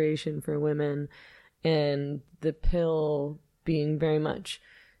sexual liberation for women, and the pill being very much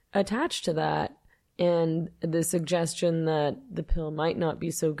attached to that, and the suggestion that the pill might not be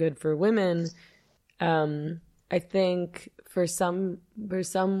so good for women I think for some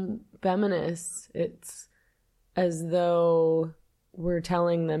feminists, it's as though we're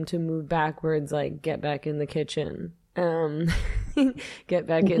telling them to move backwards, like get back in the kitchen, get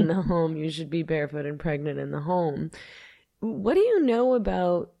back in the home. You should be barefoot and pregnant in the home. What do you know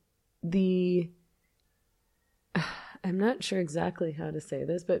about I'm not sure exactly how to say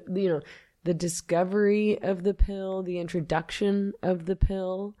this, but the discovery of the pill, the introduction of the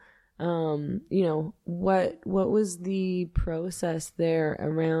pill, what was the process there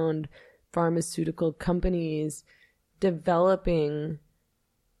around pharmaceutical companies developing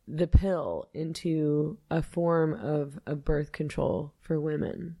the pill into a form of a birth control for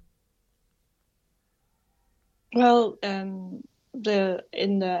women? Well, in the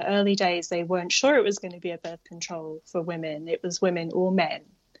early days, they weren't sure it was going to be a birth control for women. It was women or men,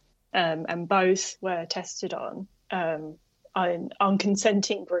 and both were tested on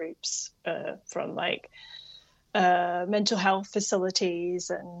consenting groups from mental health facilities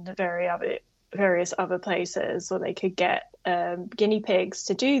and various other places where they could get guinea pigs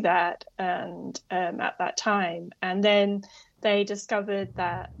to do that, and at that time. And then they discovered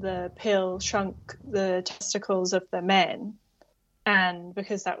that the pill shrunk the testicles of the men, and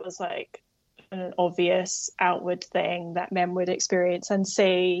because that was like an obvious outward thing that men would experience and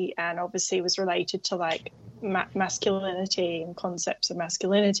see, and obviously was related to like masculinity and concepts of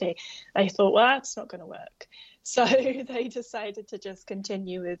masculinity, they thought, well, that's not going to work. So they decided to just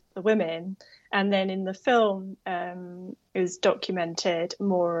continue with the women. And then in the film, it was documented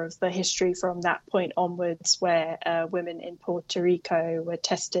more of the history from that point onwards, where women in Puerto Rico were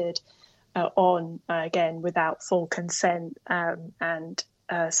tested on, again, without full consent. And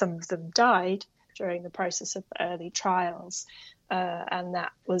some of them died during the process of the early trials. And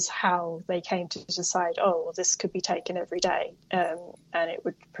that was how they came to decide, oh, well, this could be taken every day, and it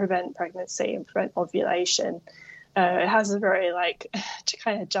would prevent pregnancy and prevent ovulation. It has a very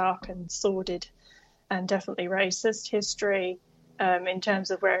kind of dark and sordid and definitely racist history in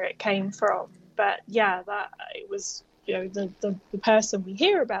terms of where it came from. But yeah, that it was, the person we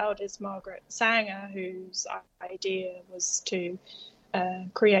hear about is Margaret Sanger, whose idea was to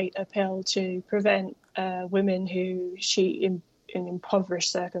create a pill to prevent women who in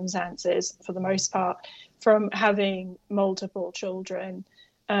impoverished circumstances, for the most part, from having multiple children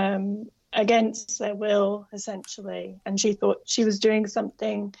against their will, essentially. And she thought she was doing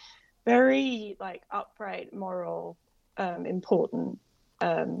something very upright, moral, important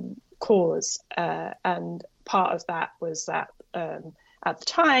cause. And part of that was that at the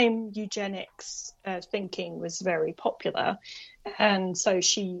time, eugenics thinking was very popular. And so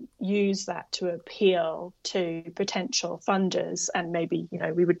she used that to appeal to potential funders. And maybe,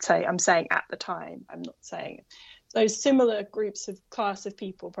 we would say, I'm saying at the time, I'm not saying those similar groups of class of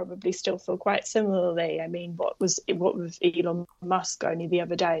people probably still feel quite similarly. I mean, what was Elon Musk only the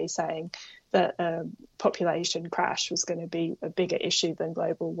other day saying that population crash was going to be a bigger issue than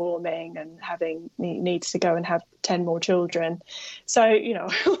global warming, and needs to go and have 10 more children. So,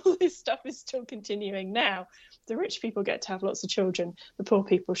 all this stuff is still continuing now. The rich people get to have lots of children. The poor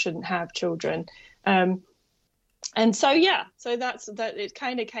people shouldn't have children. And so, so that it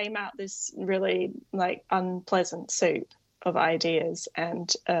kind of came out this really unpleasant soup of ideas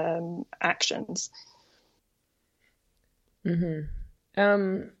and actions. Mm-hmm.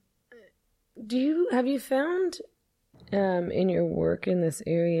 Have you found in your work in this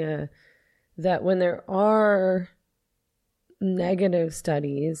area that when there are negative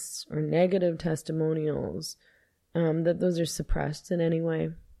studies or negative testimonials, that those are suppressed in any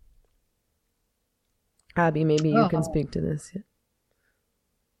way? Abby, maybe you can speak to this.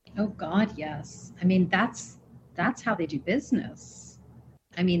 Oh God, yes. I mean, that's how they do business.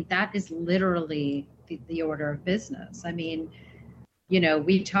 I mean, that is literally the order of business. I mean,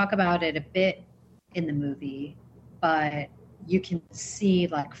 we talk about it a bit in the movie, but you can see,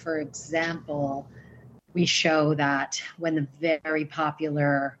 for example, we show that when the very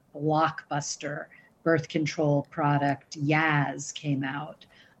popular blockbuster birth control product Yaz came out,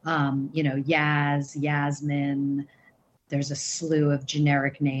 Yaz, Yasmin, there's a slew of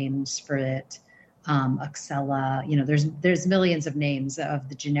generic names for it, Oxella, there's millions of names of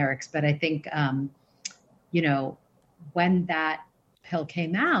the generics, but I think, when that pill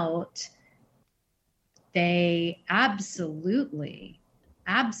came out, they absolutely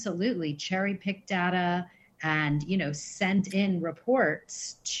cherry-picked data and, sent in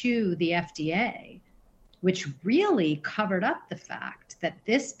reports to the FDA, which really covered up the fact that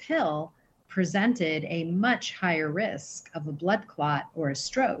this pill presented a much higher risk of a blood clot or a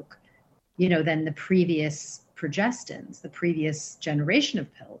stroke, than the previous progestins, the previous generation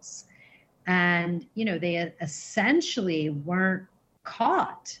of pills. And, they essentially weren't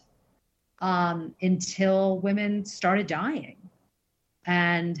caught until women started dying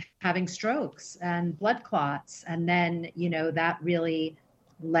and having strokes and blood clots. And then, that really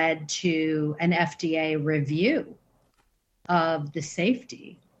led to an FDA review of the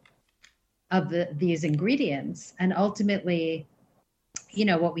safety of these ingredients. And ultimately,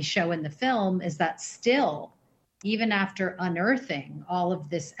 what we show in the film is that still, even after unearthing all of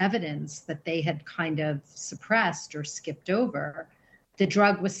this evidence that they had kind of suppressed or skipped over, the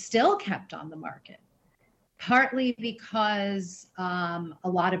drug was still kept on the market, partly because a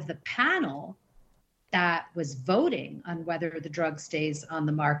lot of the panel that was voting on whether the drug stays on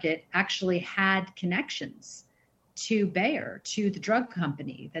the market actually had connections to Bayer, to the drug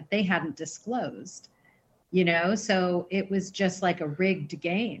company that they hadn't disclosed, so it was just like a rigged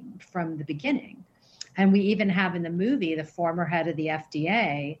game from the beginning. And we even have in the movie the former head of the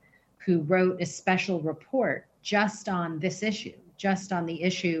FDA who wrote a special report just on this issue, just on the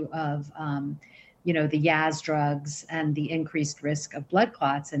issue of, the Yaz drugs and the increased risk of blood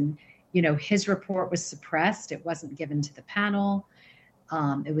clots. And, his report was suppressed. It wasn't given to the panel.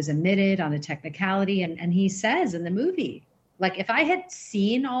 It was omitted on a technicality. And he says in the movie, like, if I had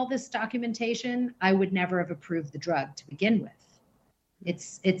seen all this documentation, I would never have approved the drug to begin with.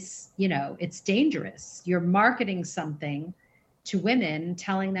 It's dangerous. You're marketing something to women,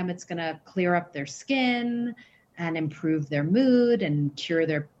 telling them it's going to clear up their skin and improve their mood and cure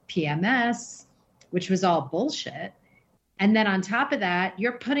their PMS, which was all bullshit. And then on top of that,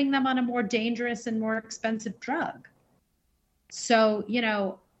 you're putting them on a more dangerous and more expensive drug. So,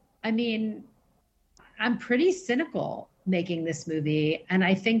 I'm pretty cynical making this movie. And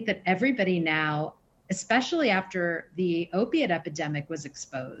I think that everybody now, especially after the opiate epidemic was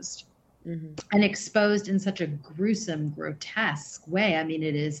exposed, and exposed in such a gruesome, grotesque way. I mean,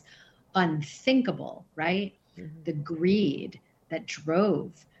 it is unthinkable, right? The greed that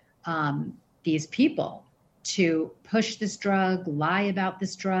drove these people to push this drug, lie about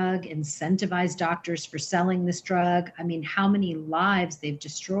this drug, incentivize doctors for selling this drug. I mean, how many lives they've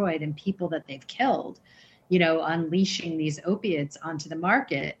destroyed and people that they've killed, unleashing these opiates onto the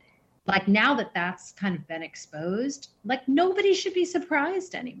market. Like, now that that's kind of been exposed, like, nobody should be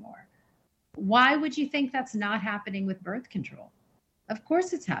surprised anymore. Why would you think that's not happening with birth control? Of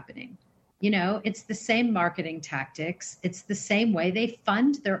course it's happening. It's the same marketing tactics. It's the same way they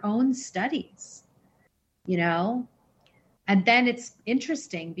fund their own studies, And then it's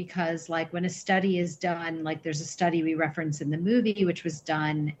interesting because, like, when a study is done, like there's a study we reference in the movie, which was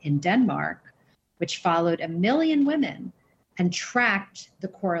done in Denmark, which followed 1 million women and tracked the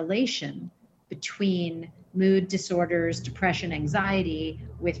correlation between mood disorders, depression, anxiety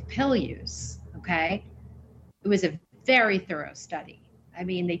with pill use, okay? It was a very thorough study. I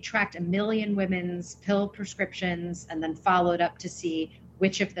mean, they tracked 1 million women's pill prescriptions and then followed up to see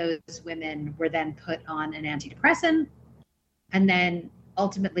which of those women were then put on an antidepressant. And then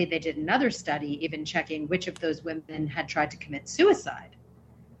ultimately they did another study, even checking which of those women had tried to commit suicide.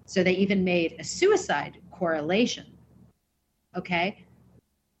 So they even made a suicide correlation, okay?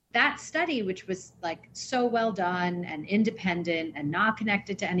 That study, which was like so well done and independent and not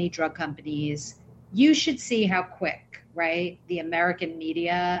connected to any drug companies, you should see how quick, right? The American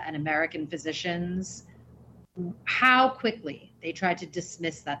media and American physicians, how quickly they tried to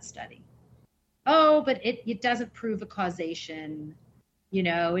dismiss that study. Oh, but it doesn't prove a causation.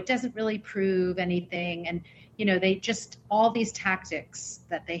 It doesn't really prove anything. And, they just, all these tactics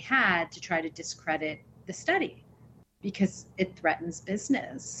that they had to try to discredit the study, because it threatens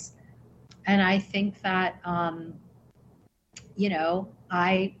business. And I think that, I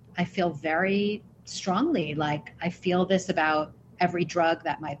feel very strongly, like I feel this about every drug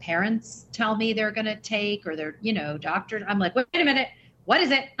that my parents tell me they're going to take, or their, doctors. I'm like, wait a minute, what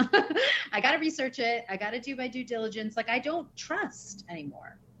is it? I got to research it. I got to do my due diligence. Like, I don't trust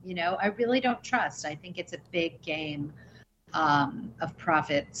anymore. I really don't trust. I think it's a big game of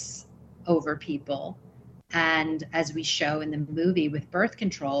profits over people. And as we show in the movie with birth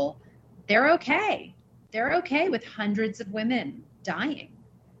control, they're okay. They're okay with hundreds of women dying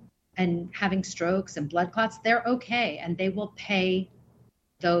and having strokes and blood clots. They're okay. And they will pay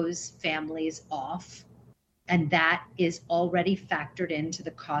those families off. And that is already factored into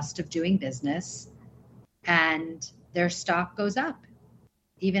the cost of doing business. And their stock goes up,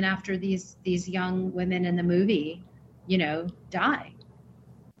 even after these young women in the movie, die.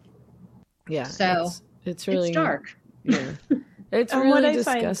 Yeah. So it's really dark. Yeah. It's And really what I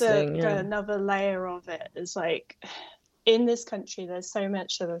disgusting. find another layer of it is, like, in this country, there's so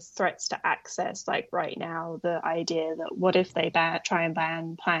much sort of threats to access. Like right now, the idea that what if they try and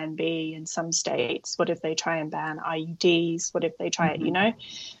ban Plan B in some states? What if they try and ban IUDs? What if they try it, you know? And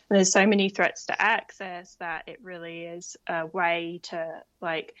there's so many threats to access that it really is a way to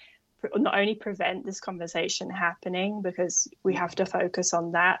like not only prevent this conversation happening, because we have to focus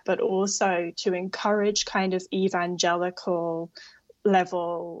on that, but also to encourage kind of evangelical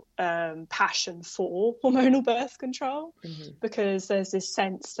level passion for hormonal birth control, because there's this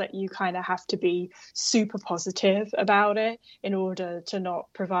sense that you kind of have to be super positive about it in order to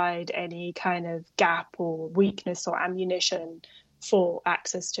not provide any kind of gap or weakness or ammunition for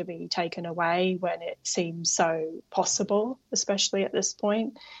access to be taken away when it seems so possible, especially at this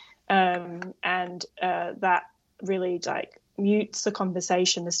point. And that really like mutes the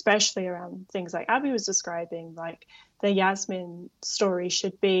conversation, especially around things like Abby was describing, like the Yasmin story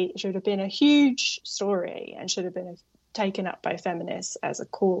should have been a huge story and should have been taken up by feminists as a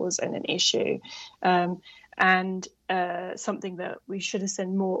cause and an issue, and something that we should have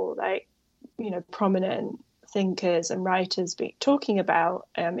seen more like, you know, prominent thinkers and writers be talking about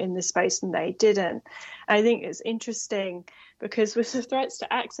in this space, and they didn't. I think it's interesting because with the threats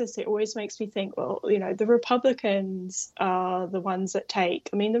to access, it always makes me think, well, you know, the Republicans are the ones that the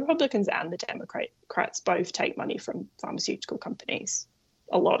Republicans and the Democrats both take money from pharmaceutical companies,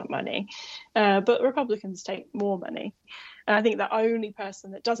 a lot of money, but Republicans take more money. And I think the only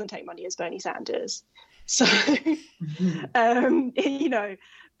person that doesn't take money is Bernie Sanders. So, you know,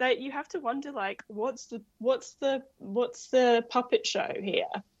 that you have to wonder, like, what's the puppet show here?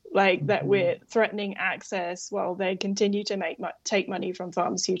 Like that we're threatening access while they continue to take money from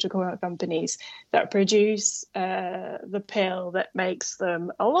pharmaceutical companies that produce the pill that makes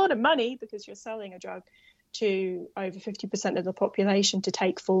them a lot of money, because you're selling a drug to over 50% of the population to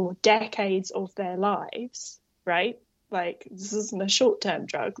take for decades of their lives, right? Like, this isn't a short-term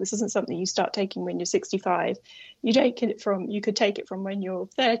drug. This isn't something you start taking when you're 65. You could take it from when you're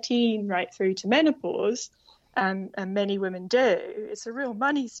 13 right through to menopause. And many women do. It's a real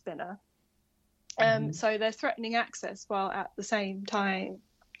money spinner. So they're threatening access while at the same time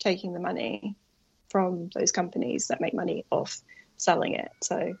taking the money from those companies that make money off selling it.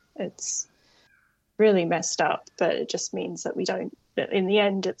 So it's really messed up, but it just means that in the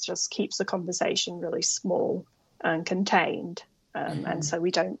end, it just keeps the conversation really small and contained. And so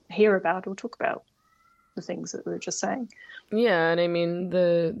we don't hear about or talk about the things that we were just saying. Yeah, and I mean,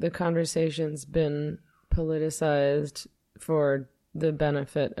 the conversation's been politicized for the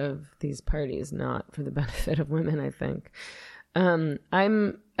benefit of these parties, not for the benefit of women, I think. I'm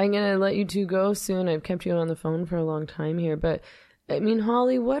gonna let you two go soon. I've kept you on the phone for a long time here, but I mean,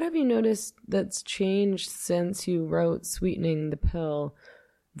 Holly, what have you noticed that's changed since you wrote Sweetening the Pill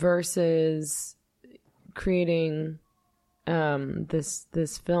versus creating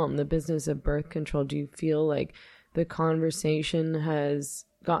this film, The Business of Birth Control? Do you feel like the conversation has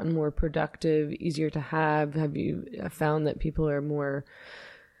gotten more productive, easier to have? Have you found that people are more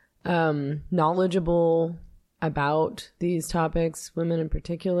knowledgeable about these topics, women in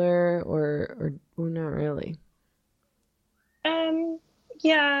particular, or not really?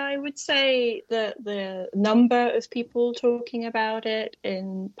 Yeah, I would say that the number of people talking about it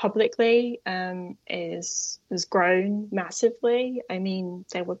publicly is grown massively. I mean,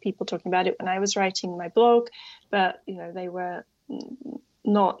 there were people talking about it when I was writing my blog, but you know, they were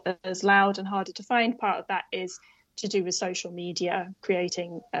not as loud and harder to find. Part of that is to do with social media,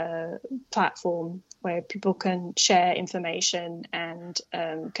 creating a platform where people can share information and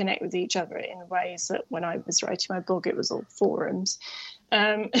connect with each other in ways that when I was writing my blog, it was all forums.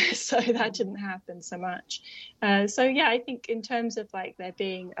 So that didn't happen so much. So yeah, I think in terms of like there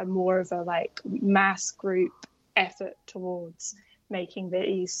being a more of a like mass group effort towards making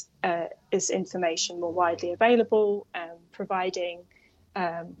this information more widely available, providing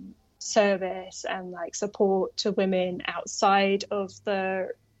service and like support to women outside of the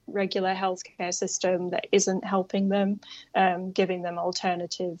regular healthcare system that isn't helping them, giving them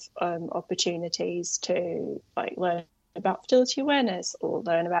alternative opportunities to like learn about fertility awareness or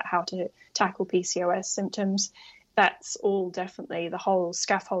learn about how to tackle PCOS symptoms. That's all definitely, the whole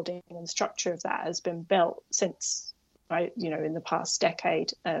scaffolding and structure of that has been built since, right, you know, in the past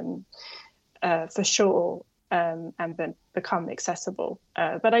decade, for sure, and become accessible.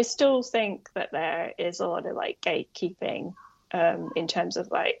 But I still think that there is a lot of like gatekeeping in terms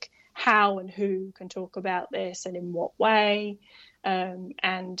of like how and who can talk about this and in what way.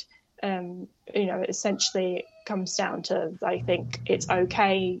 You know, essentially it comes down to, I think it's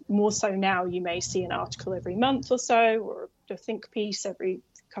okay, more so now, you may see an article every month or so, or a think piece every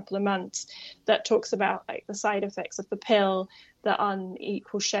couple of months, that talks about like the side effects of the pill, the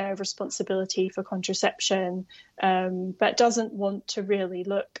unequal share of responsibility for contraception, but doesn't want to really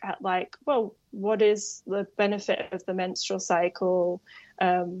look at like, well, what is the benefit of the menstrual cycle?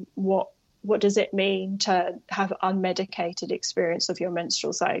 What does it mean to have unmedicated experience of your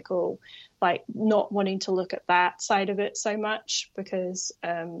menstrual cycle? Like not wanting to look at that side of it so much, because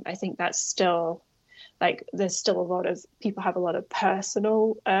I think that's still like there's still a lot of people have a lot of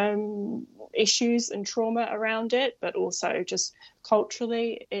personal issues and trauma around it, but also just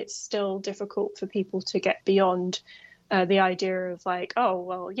culturally it's still difficult for people to get beyond the idea of like, oh,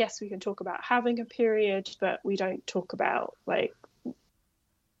 well, yes, we can talk about having a period, but we don't talk about like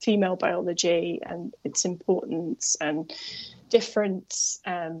female biology and its importance and difference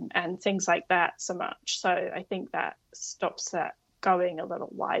and things like that so much. So I think that stops that going a little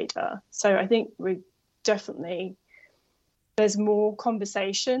wider. So I think we definitely, there's more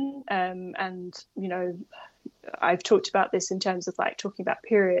conversation and, you know, I've talked about this in terms of like talking about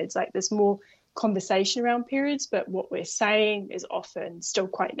periods, like there's more conversation around periods, but what we're saying is often still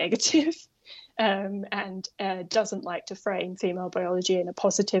quite negative. And doesn't like to frame female biology in a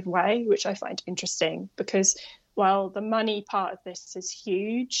positive way, which I find interesting, because while the money part of this is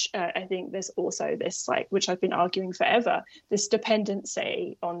huge, I think there's also this, like, which I've been arguing forever, this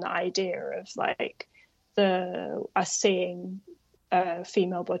dependency on the idea of like us seeing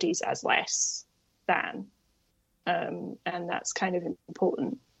female bodies as less than, and that's kind of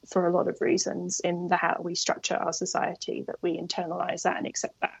important for a lot of reasons in how we structure our society, that we internalize that and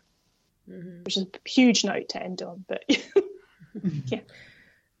accept that. Mm-hmm. Which is a huge note to end on, but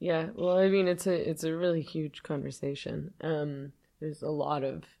yeah. Well, I mean, it's a really huge conversation. There's a lot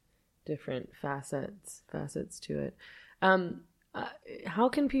of different facets to it. How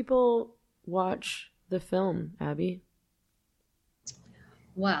can people watch the film, Abby?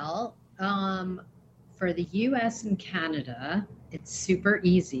 Well, for the US and Canada, it's super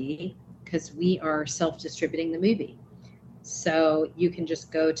easy because we are self-distributing the movie. So you can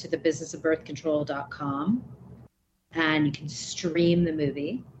just go to thebusinessofbirthcontrol.com and you can stream the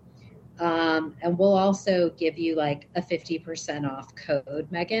movie. And we'll also give you like a 50% off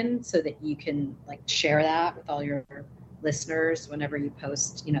code, Megan, so that you can like share that with all your listeners whenever you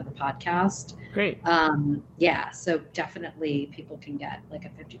post, you know, the podcast. Great. Yeah. So definitely people can get like a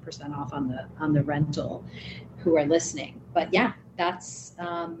 50% off on the rental who are listening. But yeah, that's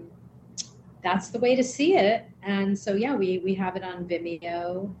the way to see it. And so, yeah, we have it on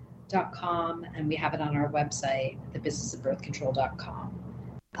Vimeo.com and we have it on our website, thebusinessofbirthcontrol.com.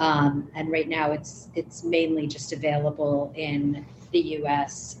 And right now it's mainly just available in the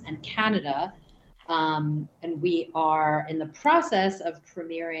US and Canada. And we are in the process of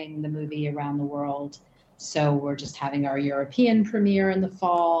premiering the movie around the world. So we're just having our European premiere in the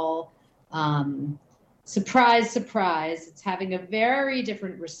fall. Surprise, surprise, it's having a very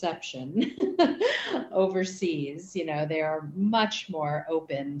different reception overseas. You know, they are much more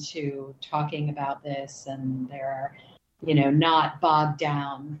open to talking about this, and they're, you know, not bogged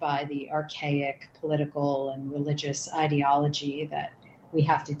down by the archaic political and religious ideology that we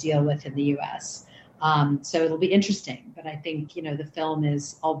have to deal with in the US. So it'll be interesting, but I think, you know, the film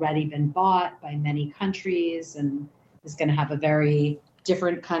has already been bought by many countries and is going to have a very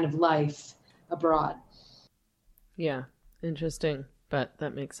different kind of life abroad. Yeah, interesting, but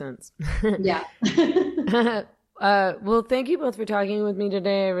that makes sense. Yeah. Well, thank you both for talking with me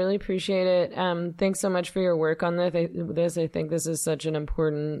today. I really appreciate it. Thanks so much for your work on this. I think this is such an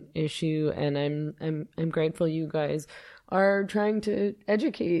important issue, and I'm grateful you guys are trying to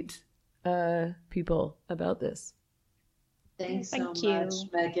educate people about this. Thanks so much,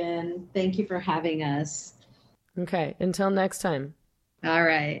 Megan. Thank you for having us. Okay, until next time. All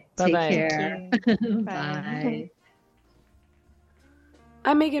right. Bye-bye. Take care. Bye.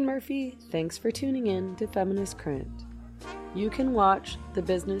 I'm Meghan Murphy. Thanks for tuning in to Feminist Current. You can watch The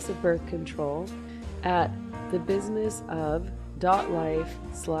Business of Birth Control at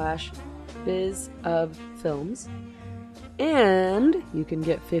thebusinessof.life/bizofilms. And you can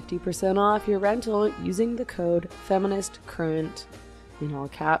get 50% off your rental using the code FEMINISTCURRENT in all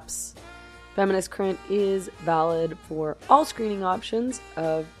caps. Feminist Current is valid for all screening options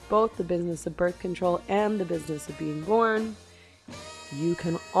of both The Business of Birth Control and The Business of Being Born. You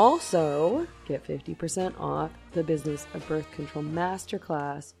can also get 50% off the Business of Birth Control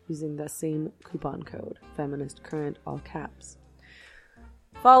Masterclass using the same coupon code, Feminist Current, all caps.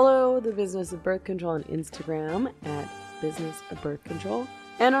 Follow the Business of Birth Control on Instagram at Business of Birth Control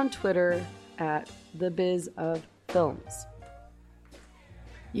and on Twitter at The Biz of Films.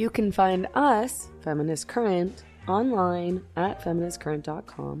 You can find us, Feminist Current, online at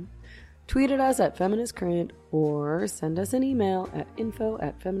feministcurrent.com, tweet at us at feministcurrent, or send us an email at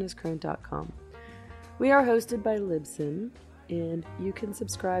info@feministcurrent.com. We are hosted by Libsyn, and you can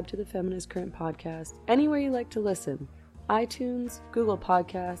subscribe to the Feminist Current podcast anywhere you like to listen: iTunes, Google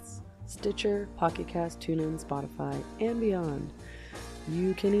Podcasts, Stitcher, Pocket Cast, TuneIn, Spotify, and beyond.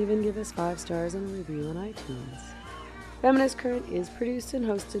 You can even give us 5 stars and a review on iTunes. Feminist Current is produced and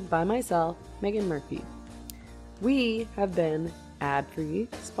hosted by myself, Meghan Murphy. We have been ad-free,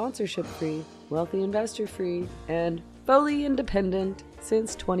 sponsorship-free, wealthy investor-free, and fully independent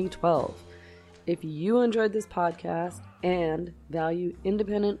since 2012. If you enjoyed this podcast and value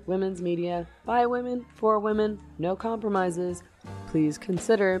independent women's media by women, for women, no compromises, please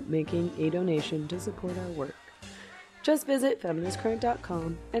consider making a donation to support our work. Just visit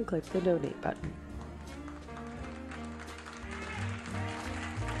feministcurrent.com and click the donate button.